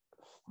 it's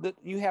that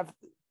you have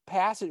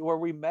passage where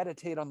we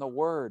meditate on the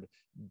word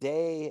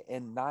day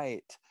and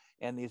night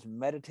and these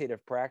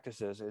meditative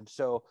practices. And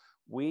so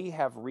we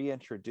have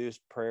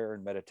reintroduced prayer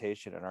and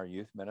meditation in our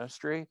youth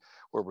ministry,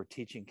 where we're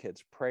teaching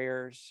kids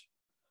prayers,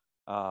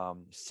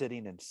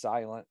 sitting in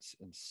silence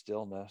and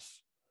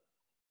stillness,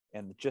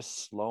 and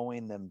just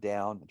slowing them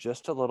down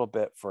just a little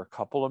bit for a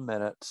couple of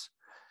minutes.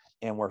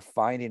 And we're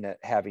finding it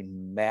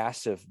having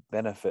massive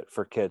benefit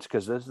for kids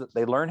because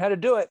they learn how to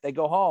do it. They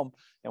go home,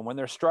 and when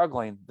they're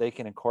struggling, they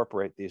can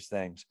incorporate these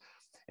things.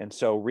 And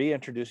so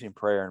reintroducing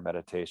prayer and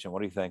meditation. What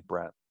do you think,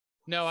 Brent?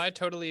 No, I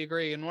totally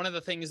agree. And one of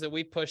the things that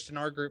we pushed in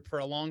our group for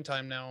a long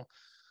time now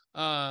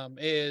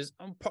is,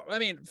 I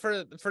mean,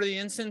 for the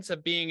instance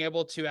of being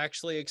able to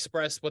actually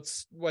express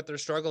what they're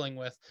struggling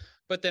with,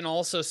 but then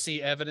also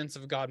see evidence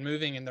of God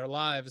moving in their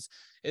lives,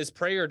 is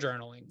prayer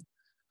journaling.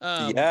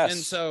 Yes.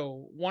 And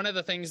so one of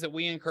the things that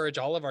we encourage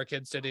all of our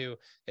kids to do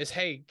is,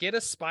 hey, get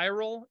a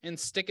spiral and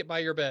stick it by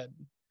your bed.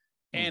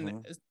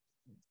 And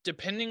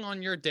depending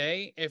on your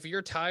day, if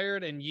you're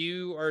tired and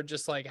you are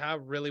just like, I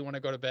really want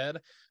to go to bed,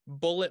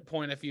 bullet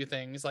point a few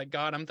things like,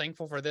 God, I'm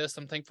thankful for this.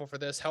 I'm thankful for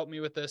this. Help me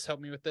with this. Help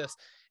me with this.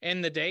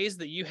 And the days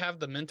that you have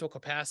the mental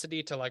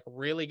capacity to like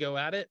really go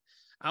at it,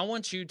 I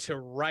want you to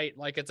write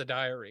like it's a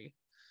diary.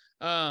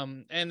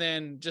 And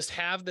then just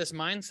have this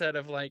mindset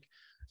of like,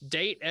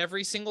 date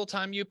every single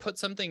time you put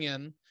something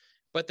in,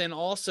 but then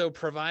also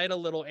provide a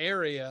little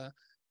area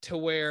to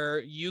where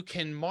you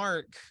can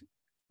mark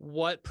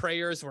what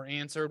prayers were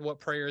answered, what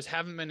prayers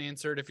haven't been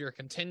answered, if you're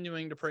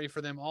continuing to pray for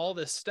them, all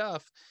this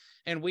stuff.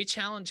 And we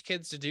challenge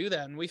kids to do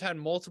that. And we've had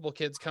multiple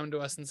kids come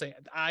to us and say,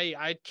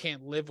 I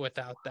can't live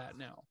without that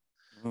now.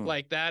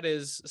 Like that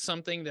is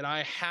something that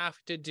I have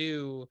to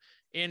do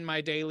in my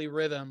daily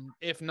rhythm.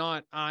 If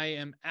not, I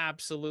am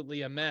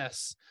absolutely a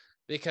mess.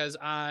 Because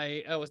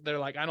they're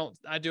like,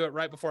 I do it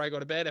right before I go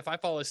to bed. If I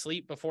fall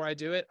asleep before I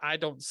do it, I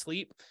don't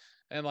sleep,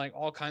 and like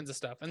all kinds of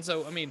stuff. And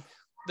so, I mean,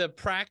 the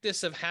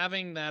practice of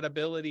having that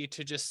ability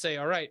to just say,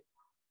 all right,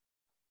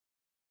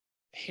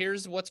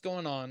 here's what's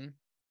going on.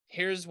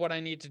 Here's what I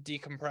need to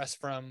decompress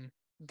from.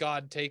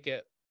 God, take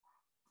it,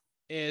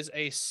 is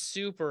a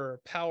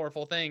super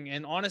powerful thing.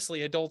 And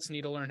honestly, adults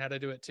need to learn how to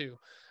do it too.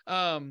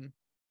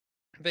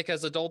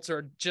 Because adults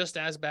are just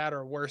as bad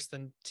or worse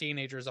than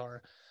teenagers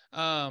are.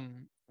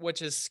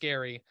 Which is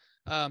scary,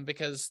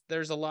 because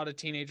there's a lot of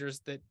teenagers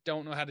that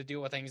don't know how to deal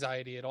with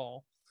anxiety at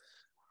all.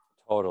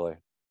 Totally.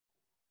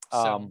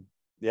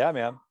 Yeah,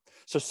 man.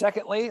 So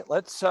secondly,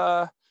 let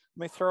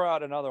me throw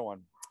out another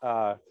one.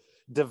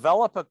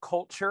 Develop a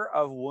culture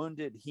of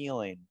wounded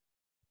healing.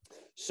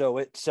 So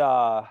it's,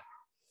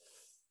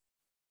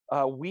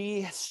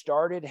 we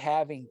started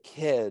having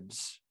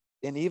kids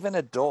and even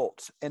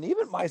adults and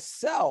even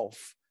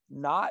myself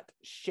not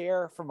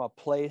share from a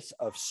place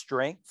of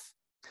strength,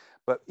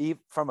 but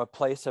from a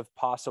place of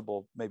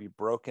possible maybe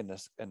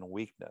brokenness and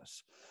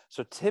weakness.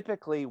 So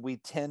typically we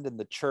tend in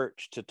the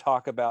church to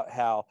talk about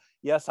how,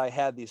 yes, I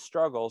had these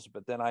struggles,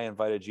 but then I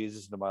invited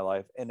Jesus into my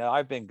life and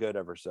I've been good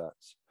ever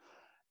since,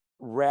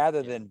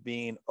 rather than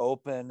being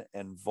open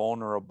and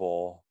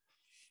vulnerable.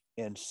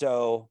 And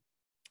so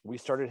we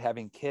started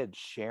having kids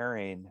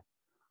sharing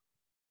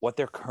what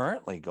they're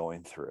currently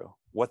going through,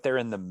 what they're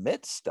in the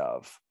midst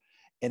of.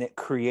 And it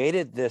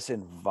created this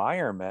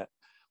environment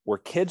where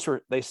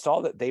they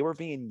saw that they were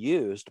being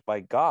used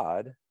by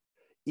God,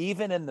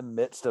 even in the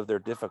midst of their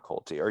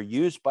difficulty, or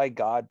used by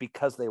God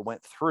because they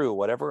went through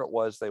whatever it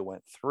was they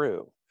went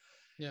through.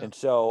 Yeah. And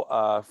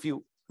so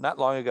not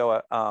long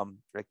ago,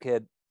 a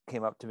kid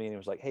came up to me and he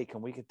was like, "Hey,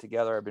 can we get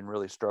together? I've been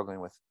really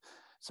struggling with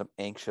some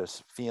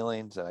anxious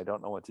feelings and I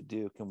don't know what to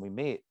do. Can we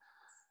meet?"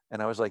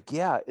 And I was like,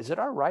 "Yeah, is it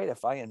all right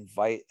if I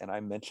invite and I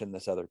mention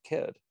this other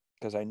kid?"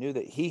 Because I knew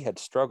that he had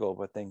struggled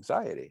with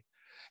anxiety.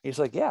 He's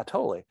like, "Yeah,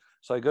 totally."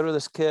 So I go to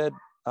this kid.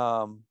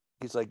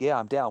 He's like, "Yeah,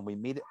 I'm down." We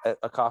meet at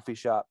a coffee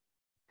shop.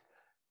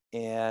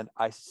 And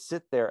I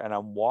sit there and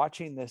I'm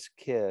watching this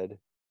kid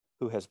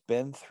who has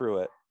been through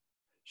it,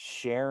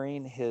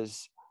 sharing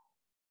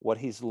what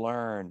he's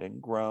learned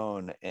and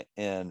grown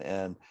in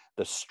and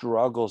the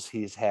struggles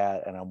he's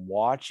had. And I'm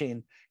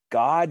watching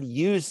God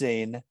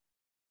using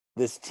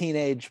this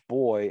teenage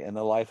boy in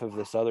the life of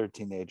this other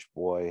teenage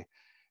boy.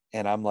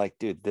 And I'm like,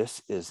 dude,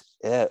 this is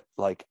it.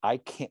 Like,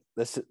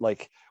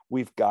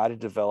 we've got to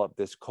develop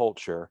this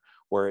culture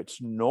where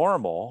it's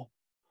normal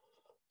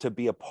to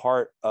be a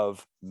part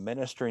of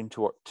ministering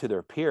to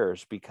their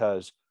peers,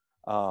 because,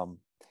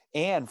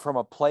 and from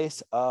a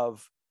place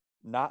of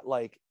not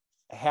like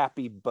a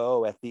happy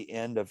bow at the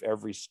end of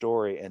every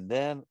story. And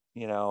then,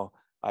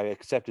 I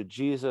accepted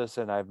Jesus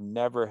and I've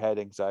never had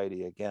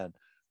anxiety again,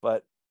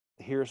 but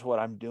here's what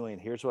I'm doing.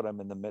 Here's what I'm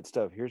in the midst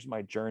of. Here's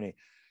my journey.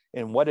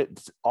 And what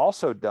it's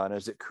also done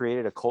is it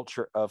created a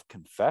culture of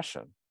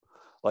confession,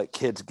 like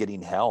kids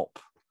getting help.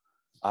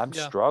 I'm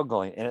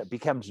struggling, and it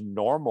becomes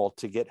normal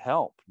to get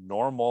help,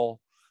 normal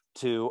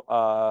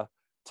to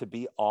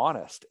be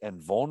honest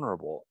and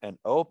vulnerable and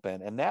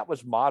open. And that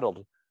was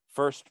modeled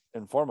first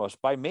and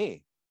foremost by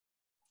me.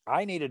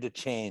 I needed to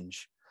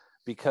change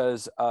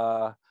because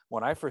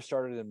when I first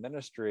started in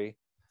ministry,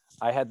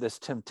 I had this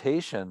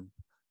temptation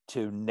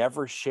to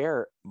never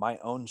share my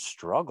own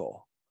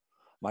struggle,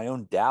 my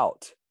own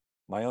doubt,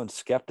 my own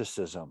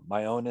skepticism,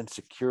 my own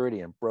insecurity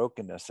and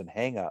brokenness and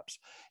hangups.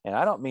 And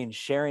I don't mean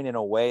sharing in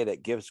a way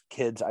that gives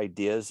kids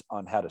ideas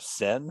on how to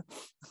sin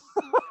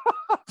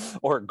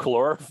or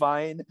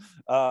glorifying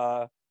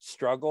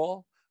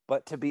struggle,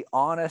 but to be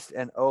honest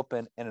and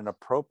open in an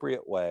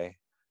appropriate way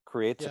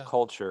creates a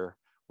culture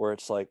where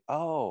it's like,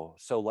 oh,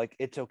 so like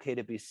it's okay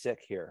to be sick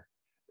here.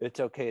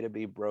 It's okay to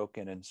be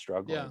broken and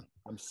struggling. Yeah.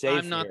 I'm safe.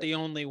 I'm not the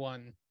only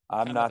one.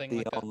 I'm not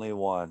the only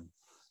one.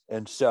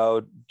 And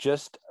so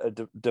just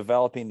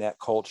developing that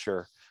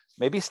culture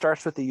maybe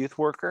starts with the youth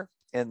worker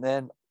and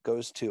then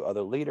goes to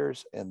other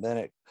leaders and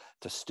then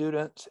to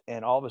students.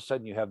 And all of a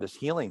sudden you have this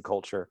healing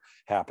culture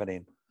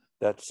happening.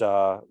 That's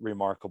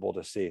remarkable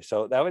to see.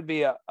 So that would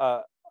be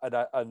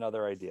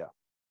another idea.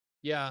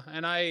 Yeah.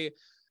 And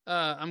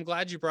I'm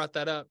glad you brought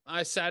that up.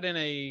 I sat in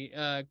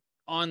a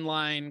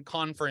online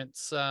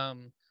conference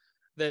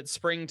that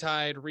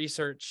Springtide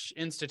Research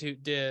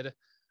Institute did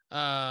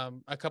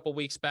a couple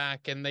weeks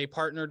back, and they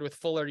partnered with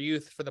Fuller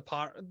Youth for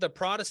the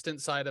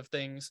Protestant side of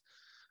things.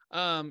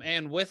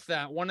 And with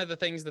that, one of the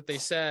things that they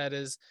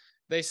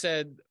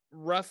said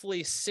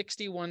roughly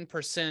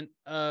 61%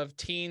 of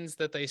teens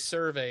that they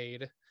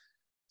surveyed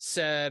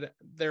said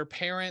their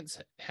parents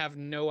have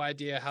no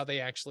idea how they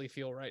actually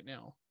feel right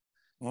now.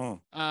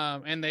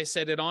 And they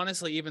said it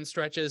honestly even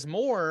stretches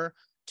more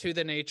to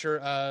the nature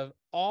of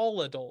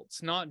all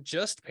adults, not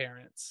just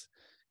parents.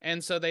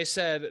 And so they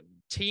said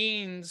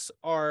teens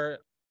are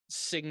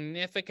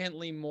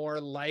significantly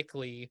more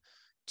likely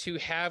to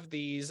have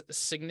these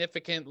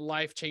significant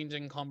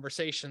life-changing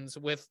conversations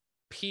with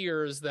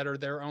peers that are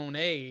their own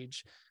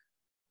age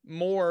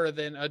more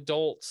than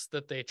adults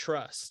that they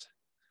trust.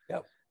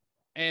 Yep.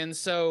 And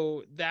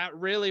so that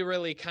really,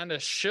 really kind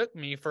of shook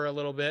me for a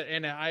little bit.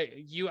 And I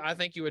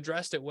think you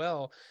addressed it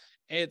well.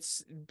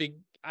 It's big.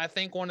 I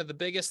think one of the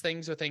biggest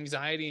things with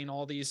anxiety and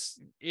all these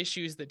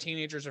issues that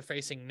teenagers are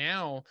facing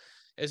now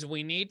is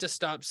we need to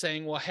stop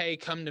saying, well, hey,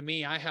 come to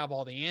me, I have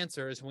all the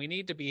answers. We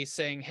need to be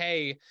saying,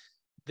 hey,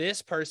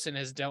 this person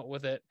has dealt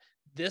with it.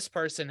 This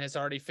person has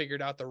already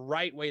figured out the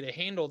right way to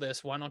handle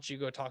this. Why don't you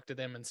go talk to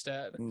them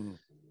instead?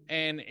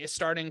 And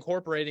start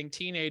incorporating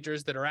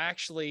teenagers that are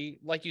actually,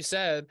 like you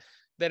said,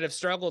 that have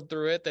struggled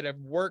through it, that have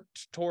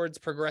worked towards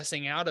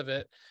progressing out of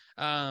it,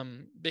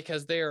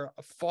 because they are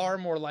far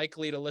more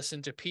likely to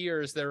listen to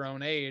peers their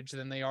own age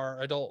than they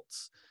are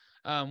adults,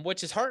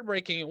 which is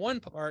heartbreaking at one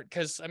part,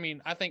 because, I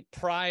mean, I think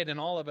pride in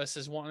all of us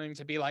is wanting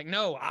to be like,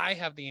 no, I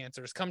have the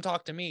answers. Come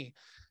talk to me,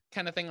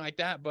 kind of thing like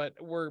that. But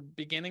we're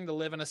beginning to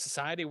live in a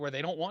society where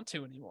they don't want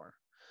to anymore.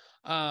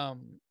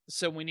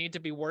 So we need to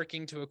be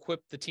working to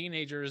equip the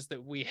teenagers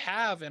that we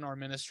have in our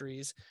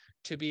ministries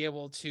to be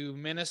able to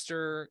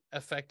minister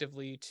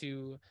effectively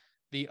to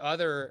the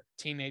other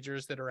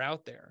teenagers that are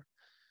out there.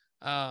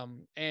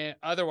 And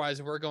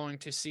otherwise we're going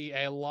to see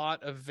a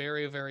lot of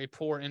very, very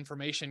poor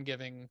information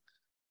giving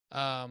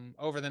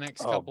over the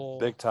next couple.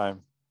 Big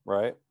time,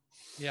 right?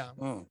 Yeah.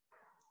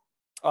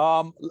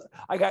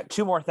 I got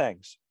two more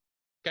things.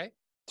 Okay.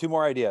 Two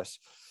more ideas.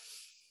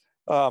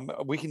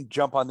 We can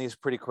jump on these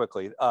pretty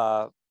quickly.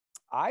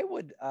 I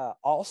would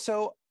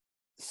also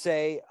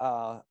say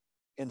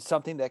in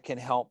something that can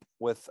help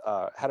with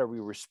how do we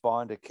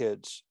respond to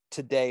kids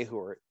today who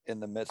are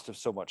in the midst of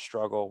so much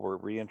struggle. We're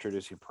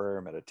reintroducing prayer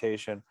and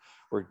meditation.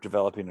 We're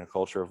developing a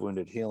culture of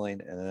wounded healing,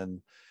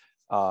 and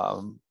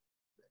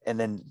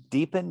then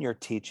deepen your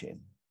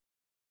teaching.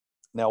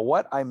 Now,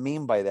 what I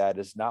mean by that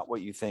is not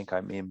what you think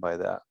I mean by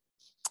that.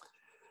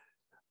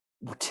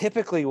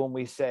 Typically, when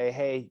we say,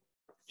 hey,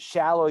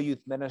 shallow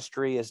youth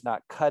ministry is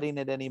not cutting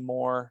it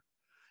anymore,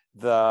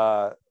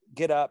 the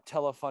get up,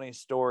 tell a funny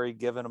story,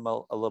 giving them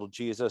a little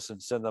Jesus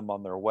and send them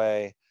on their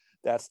way,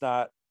 that's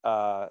not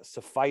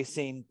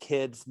sufficing.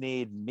 Kids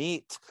need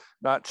meat,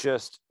 not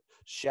just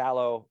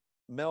shallow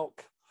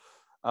milk.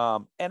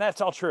 And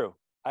that's all true.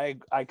 I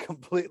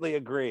completely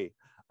agree.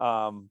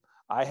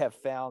 I have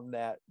found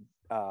that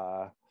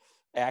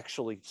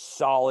actually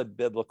solid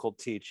biblical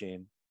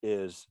teaching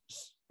is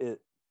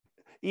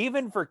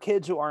even for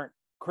kids who aren't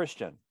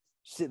Christian,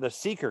 the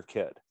seeker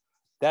kid,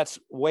 that's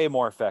way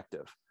more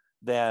effective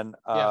than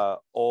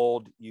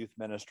old youth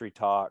ministry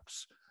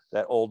talks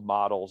that old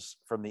models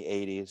from the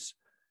 80s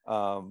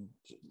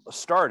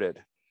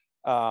started.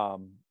 But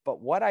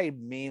what I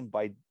mean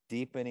by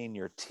deepening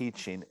your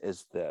teaching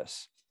is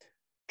this: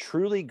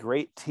 truly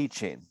great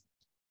teaching,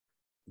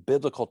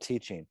 biblical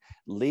teaching,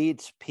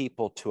 leads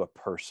people to a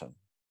person.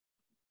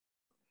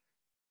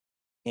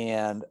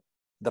 And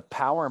the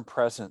power and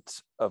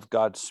presence of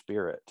God's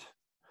Spirit,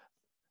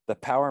 the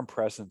power and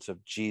presence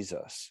of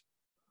Jesus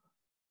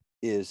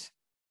is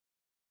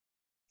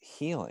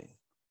healing.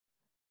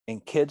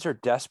 And kids are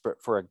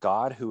desperate for a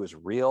God who is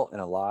real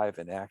and alive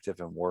and active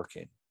and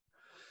working.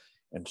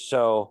 And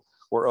so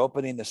we're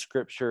opening the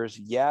scriptures.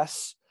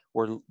 Yes,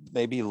 we're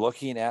maybe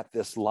looking at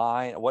this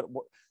line.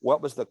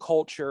 What was the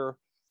culture?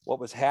 What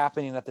was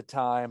happening at the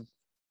time?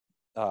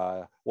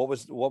 What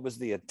was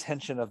the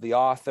intention of the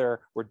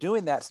author? We're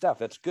doing that stuff.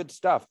 That's good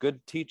stuff, good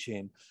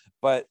teaching.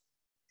 But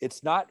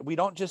it's not, we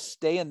don't just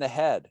stay in the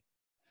head,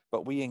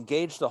 but we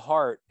engage the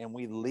heart and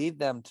we lead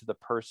them to the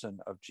person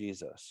of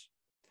Jesus.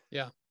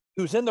 Yeah.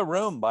 Who's in the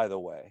room, by the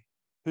way,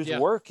 who's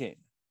working.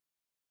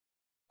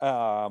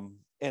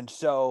 And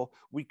so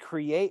we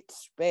create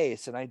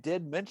space. And I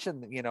did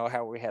mention,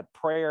 how we had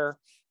prayer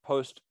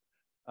post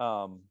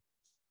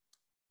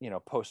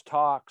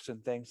talks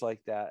and things like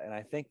that. And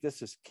I think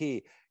this is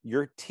key.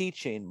 Your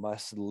teaching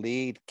must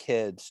lead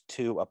kids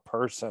to a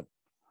person,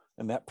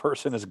 and that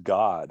person is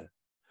God.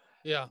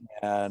 Yeah.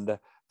 And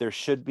there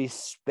should be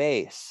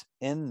space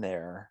in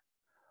there,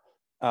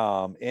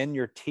 in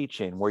your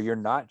teaching, where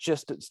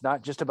it's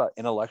not just about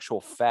intellectual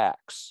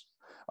facts.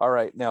 All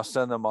right, now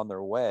send them on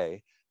their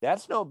way.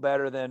 That's no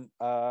better than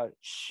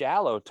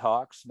shallow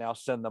talks. Now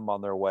send them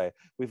on their way.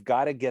 We've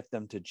got to get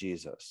them to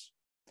Jesus.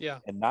 Yeah.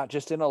 And not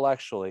just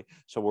intellectually.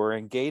 So we're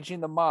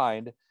engaging the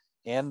mind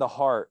and the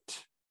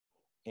heart.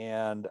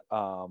 And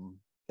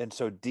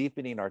so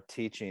deepening our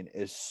teaching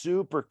is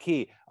super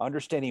key.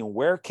 Understanding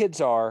where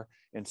kids are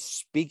and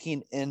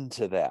speaking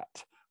into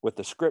that with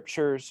the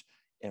scriptures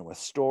and with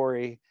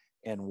story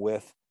and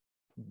with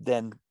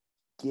then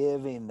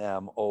giving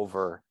them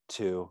over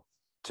to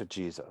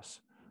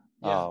Jesus.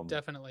 Yeah,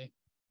 definitely.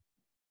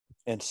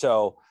 And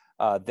so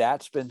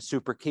that's been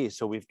super key.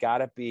 So we've got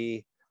to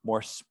be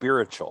more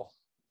spiritual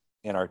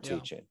in our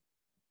teaching.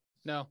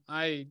 No,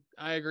 I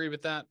agree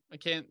with that. I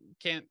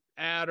can't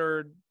add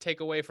or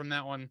take away from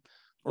that one.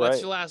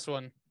 What's your last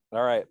one?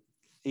 All right.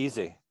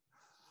 Easy.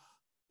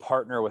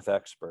 Partner with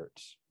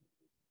experts.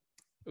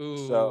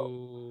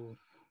 Ooh.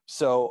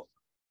 So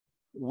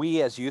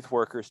we as youth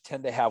workers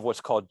tend to have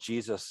what's called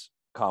Jesus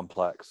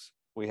complex.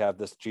 We have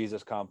this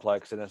Jesus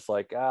complex, and it's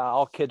like,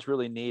 all kids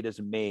really need is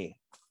me.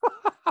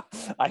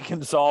 I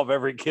can solve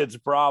every kid's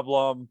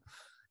problem.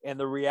 And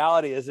the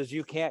reality is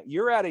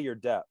you're out of your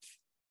depth.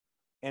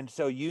 And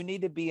so you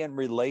need to be in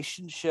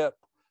relationship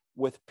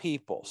with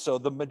people. So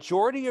the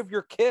majority of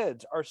your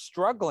kids are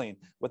struggling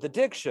with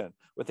addiction,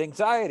 with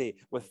anxiety,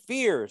 with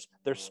fears.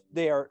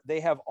 They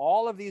have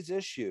all of these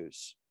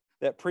issues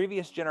that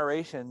previous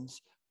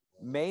generations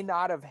may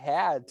not have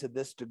had to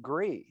this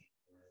degree.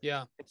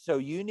 Yeah. So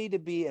you need to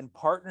be in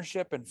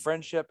partnership and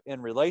friendship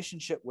and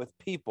relationship with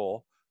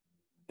people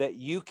that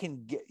you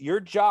can get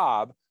your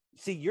job.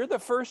 See, you're the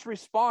first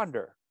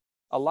responder.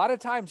 A lot of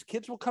times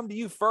kids will come to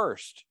you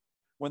first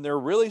when they're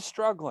really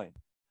struggling.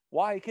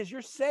 Why? Because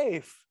you're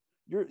safe.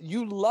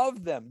 You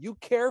love them. You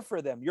care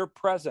for them. You're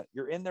present.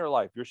 You're in their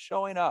life. You're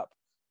showing up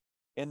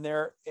at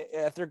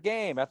their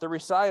game, at their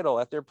recital,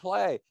 at their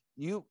play.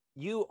 You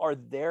you are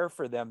there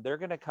for them. They're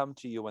going to come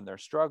to you when they're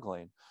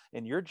struggling.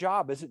 And your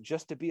job isn't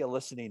just to be a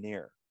listening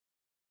ear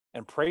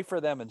and pray for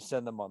them and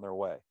send them on their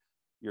way.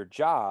 Your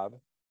job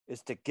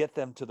is to get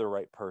them to the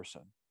right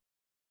person.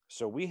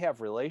 So we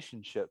have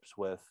relationships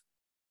with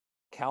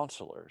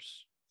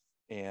counselors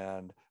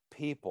and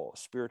people,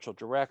 spiritual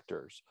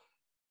directors.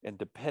 And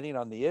depending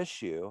on the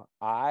issue,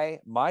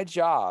 my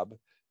job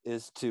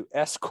is to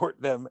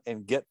escort them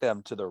and get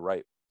them to the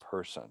right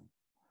person,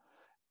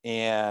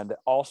 and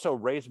also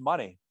raise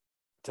money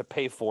to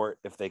pay for it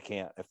if they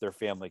can't, if their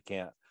family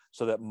can't,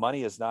 so that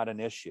money is not an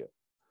issue.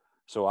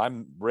 So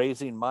I'm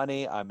raising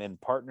money, I'm in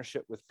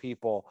partnership with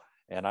people,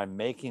 and I'm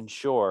making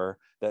sure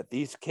that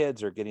these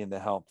kids are getting the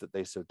help that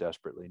they so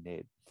desperately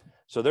need.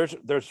 So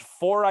there's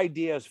 4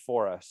 ideas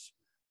for us,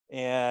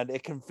 and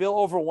it can feel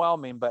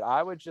overwhelming, but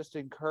I would just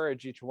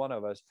encourage each one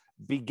of us,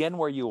 begin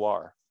where you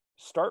are.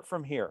 Start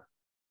from here.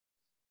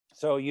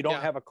 So you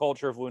don't have a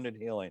culture of wounded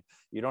healing.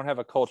 You don't have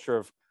a culture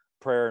of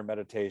prayer and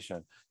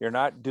meditation. You're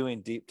not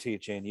doing deep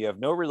teaching. You have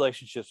no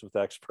relationships with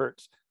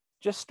experts.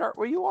 Just start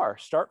where you are.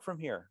 Start from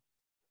here.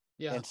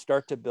 Yeah. And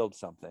start to build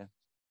something.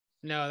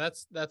 No,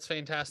 that's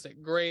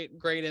fantastic.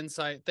 Great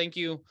insight. Thank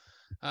you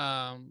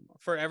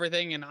for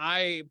everything. And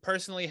I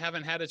personally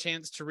haven't had a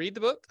chance to read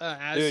the book.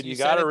 Dude, you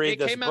got to read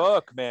this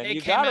book, man.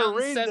 You got to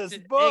read this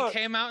book. It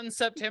came out in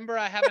September.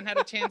 I haven't had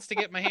a chance to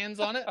get my hands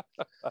on it.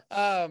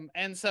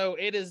 And so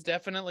it is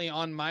definitely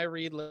on my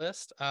read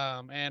list.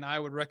 And I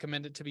would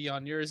recommend it to be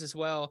on yours as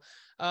well.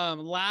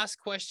 Last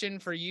question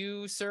for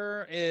you,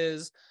 sir,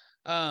 is,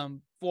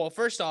 well,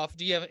 first off,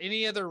 do you have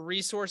any other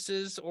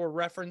resources or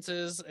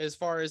references as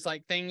far as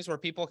like things where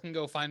people can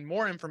go find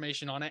more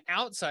information on it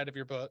outside of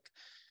your book?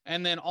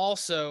 And then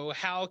also,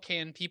 how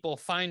can people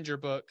find your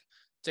book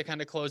to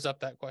kind of close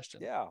up that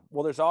question? Yeah,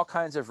 well, there's all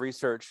kinds of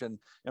research and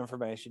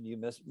information.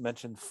 You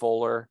mentioned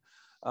Fuller.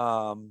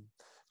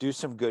 Do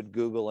some good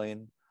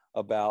Googling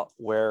about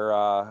where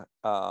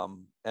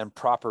and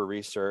proper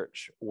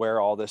research where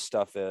all this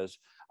stuff is.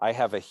 I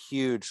have a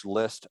huge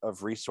list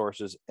of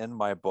resources in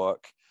my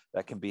book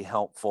that can be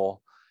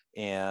helpful.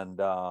 And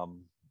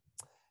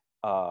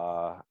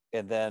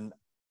then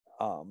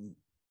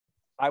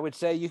I would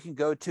say you can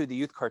go to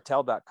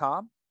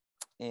theyouthcartel.com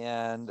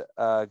and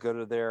go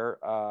to their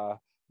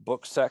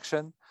book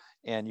section,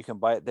 and you can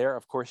buy it there.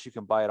 Of course, you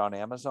can buy it on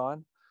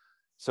Amazon.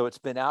 So it's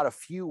been out a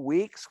few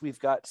weeks. We've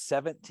got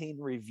 17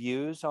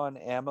 reviews on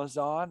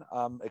Amazon.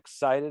 I'm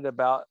excited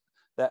about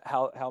that,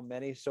 how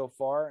many so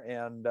far.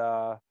 And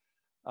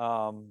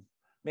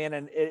man,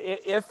 and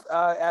if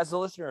as a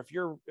listener, if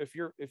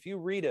you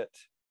read it,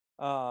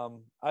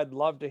 I'd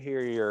love to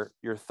hear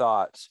your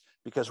thoughts,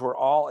 because we're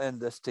all in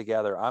this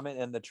together. I'm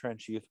in the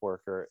trench youth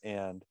worker,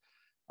 and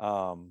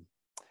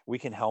we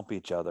can help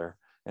each other.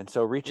 And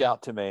so reach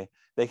out to me.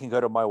 They can go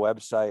to my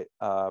website,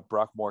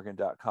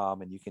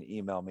 brockmorgan.com, and you can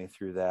email me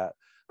through that.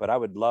 But I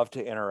would love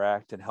to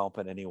interact and help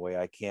in any way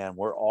I can.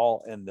 We're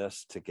all in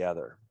this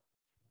together.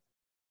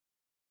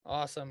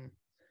 Awesome.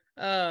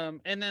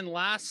 And then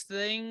last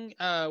thing,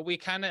 we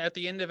kind of, at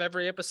the end of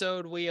every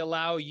episode, we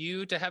allow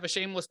you to have a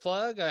shameless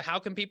plug. How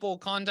can people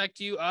contact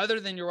you other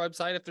than your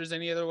website, if there's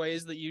any other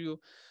ways that you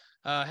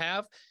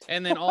have?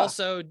 And then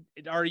also,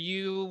 are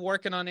you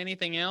working on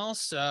anything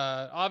else?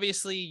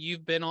 Obviously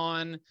you've been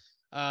on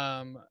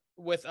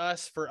with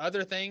us for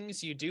other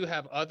things. You do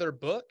have other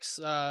books.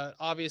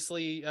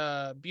 Obviously,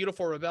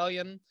 Beautiful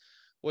Rebellion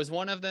was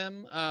one of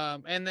them.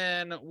 And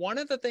then one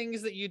of the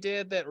things that you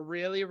did that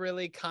really,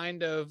 really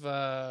kind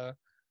of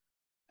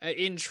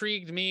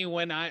intrigued me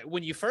when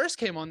you first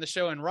came on the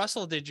show and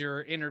Russell did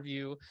your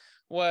interview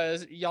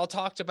was y'all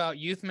talked about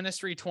Youth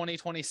Ministry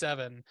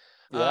 2027.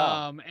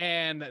 Yeah.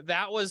 And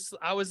that was,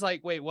 I was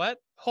like, wait, what?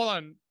 Hold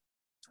on.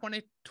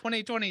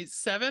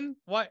 2027?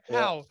 What?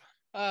 How?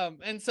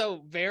 And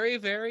so very,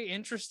 very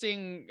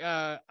interesting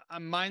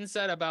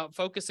mindset about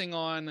focusing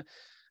on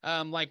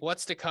like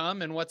what's to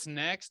come and what's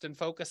next, and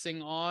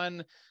focusing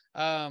on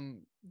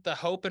the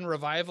hope and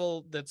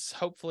revival that's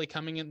hopefully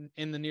coming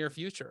in the near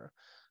future.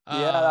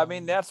 Yeah, I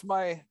mean, that's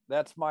my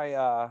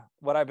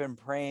what I've been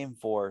praying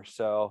for.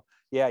 So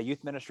yeah,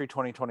 Youth Ministry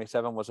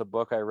 2027 was a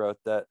book I wrote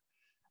that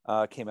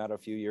came out a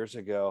few years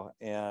ago.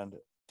 And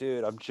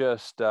dude, I'm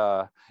just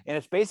and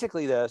it's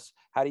basically this: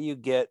 how do you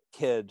get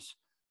kids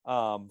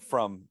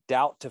from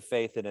doubt to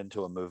faith and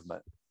into a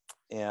movement?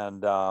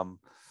 And at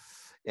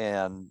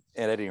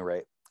any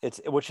rate,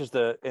 which is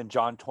in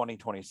John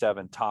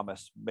 20:27,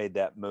 Thomas made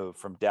that move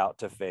from doubt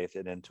to faith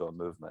and into a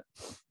movement.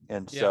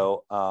 And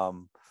so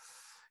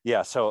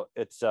so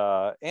it's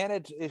and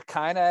it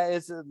kind of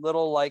is a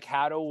little like,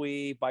 how do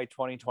we by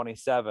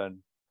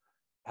 2027,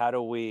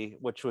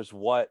 which was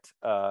what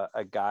a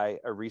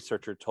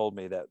researcher told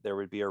me, that there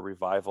would be a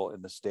revival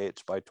in the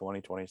States by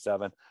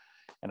 2027.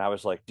 And I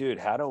was like, dude,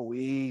 how do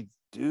we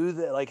do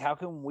that? Like, how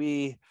can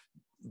we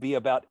be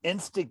about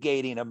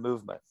instigating a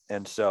movement?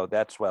 And so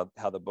that's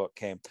how the book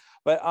came.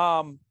 But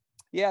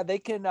they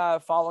can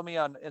follow me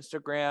on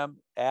Instagram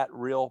at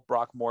Real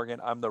Brock Morgan.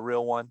 I'm the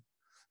real one.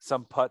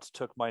 Some putz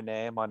took my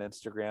name on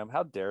Instagram.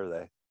 How dare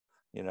they?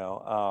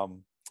 The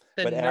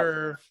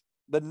nerve.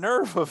 the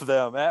nerve of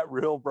them at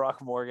Real Brock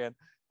Morgan.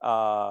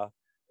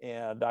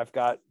 And I've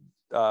got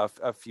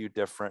a few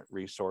different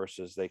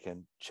resources they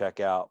can check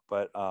out.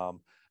 But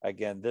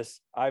again,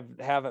 I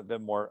haven't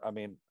been more, I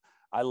mean,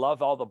 I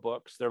love all the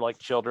books. They're like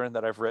children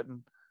that I've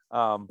written.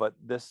 But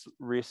this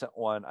recent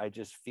one, I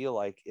just feel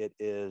like it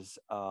is,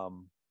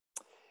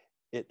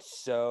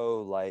 it's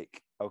so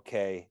like,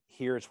 okay,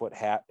 here's what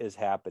is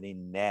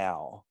happening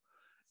now,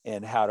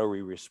 and how do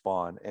we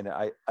respond? And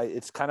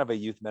it's kind of a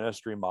youth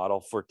ministry model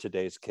for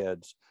today's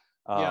kids.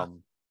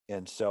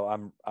 And so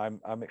I'm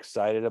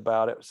excited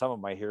about it. Some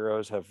of my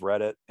heroes have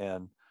read it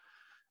and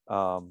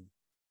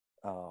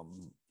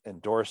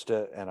endorsed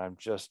it, and I'm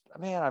just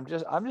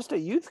a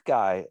youth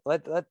guy.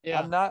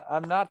 I'm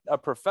not a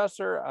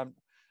professor.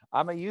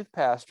 I'm a youth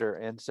pastor,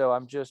 and so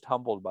I'm just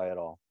humbled by it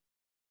all.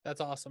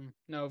 That's awesome.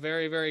 No,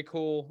 very, very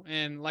cool.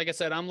 And like I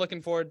said, I'm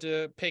looking forward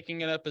to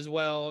picking it up as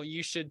well.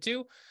 You should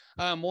too.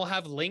 We'll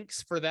have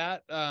links for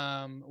that,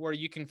 where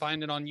you can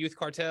find it on Youth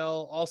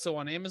Cartel, also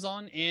on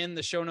Amazon, in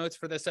the show notes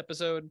for this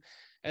episode,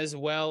 as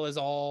well as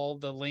all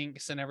the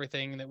links and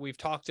everything that we've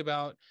talked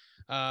about,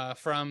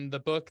 from the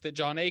book that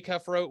John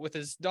Acuff wrote with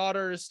his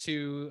daughters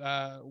to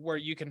where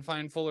you can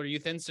find Fuller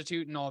Youth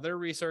Institute and all their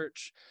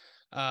research,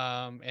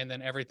 and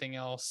then everything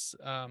else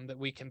that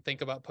we can think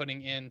about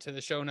putting into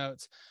the show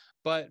notes.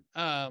 But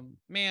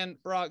man,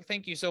 Brock,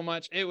 thank you so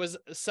much. It was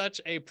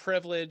such a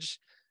privilege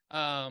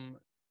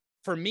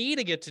for me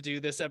to get to do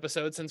this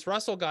episode, since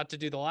Russell got to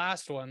do the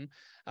last one.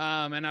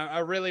 And I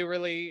really,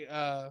 really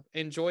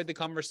enjoyed the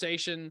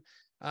conversation,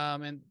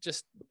 and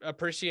just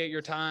appreciate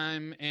your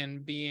time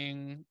and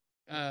being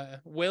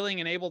willing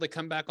and able to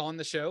come back on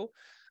the show.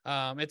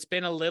 It's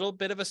been a little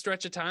bit of a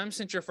stretch of time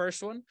since your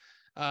first one.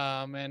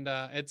 And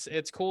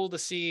it's cool to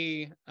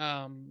see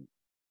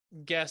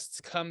guests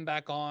come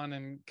back on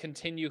and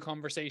continue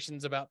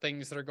conversations about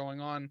things that are going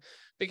on,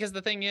 because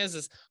the thing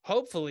is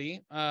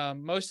hopefully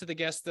most of the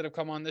guests that have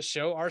come on this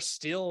show are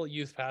still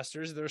youth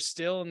pastors. They're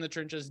still in the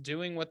trenches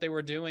doing what they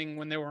were doing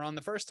when they were on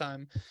the first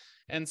time.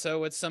 And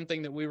so it's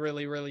something that we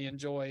really, really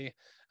enjoy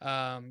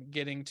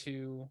getting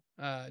to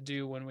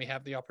do when we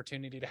have the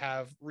opportunity to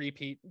have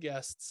repeat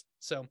guests.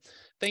 So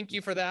thank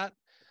you for that.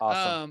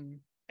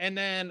 Awesome. And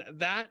then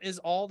that is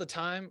all the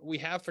time we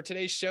have for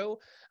today's show.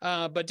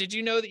 But did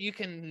you know that you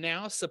can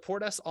now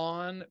support us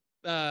on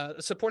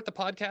support the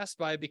podcast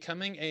by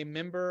becoming a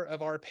member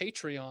of our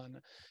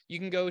Patreon? You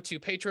can go to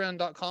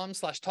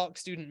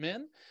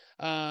patreon.com/talkstudentmen,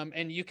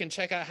 and you can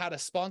check out how to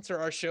sponsor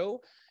our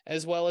show,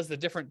 as well as the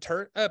different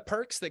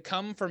perks that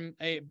come from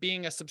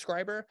being a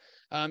subscriber.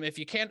 If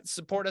you can't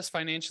support us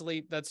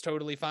financially, that's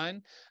totally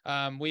fine.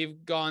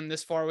 We've gone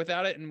this far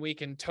without it, and we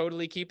can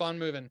totally keep on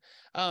moving.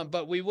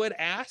 But we would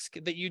ask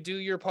that you do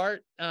your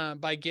part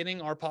by getting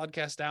our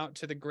podcast out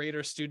to the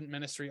greater student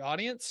ministry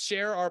audience.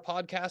 Share our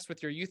podcast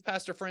with your youth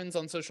pastor friends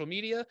on social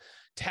media.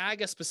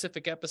 Tag a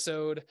specific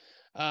episode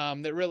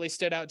that really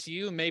stood out to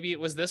you. Maybe it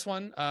was this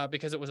one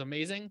because it was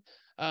amazing.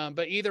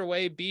 But either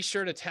way, be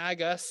sure to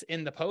tag us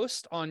in the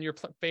post on your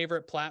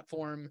favorite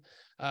platform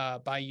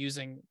by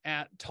using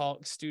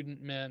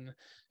 @TalkStudentMen.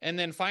 And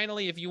then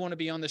finally, if you want to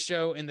be on the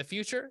show in the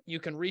future, you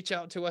can reach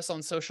out to us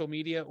on social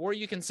media, or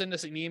you can send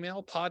us an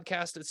email,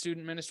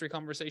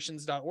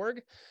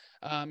 podcast@studentministryconversations.org.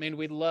 And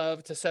we'd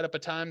love to set up a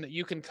time that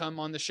you can come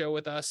on the show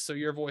with us so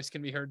your voice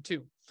can be heard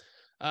too.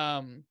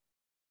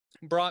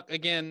 Brock,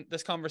 again,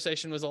 this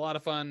conversation was a lot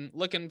of fun.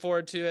 Looking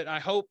forward to it. I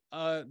hope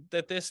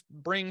that this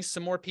brings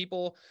some more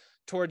people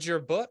towards your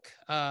book.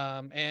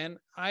 And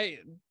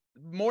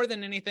more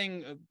than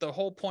anything, the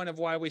whole point of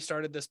why we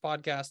started this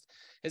podcast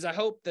is I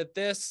hope that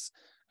this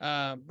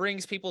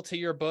brings people to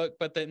your book,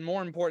 but that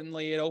more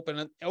importantly, it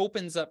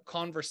opens up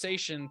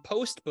conversation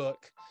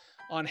post-book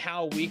on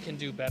how we can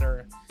do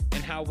better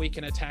and how we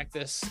can attack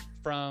this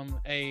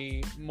from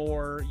a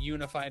more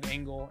unified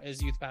angle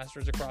as youth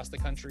pastors across the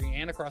country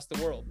and across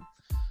the world.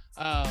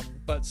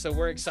 But so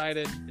we're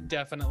excited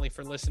definitely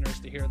for listeners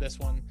to hear this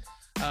one.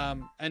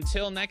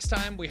 Until next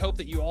time, we hope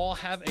that you all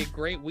have a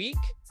great week,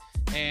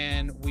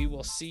 and we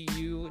will see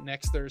you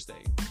next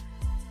Thursday.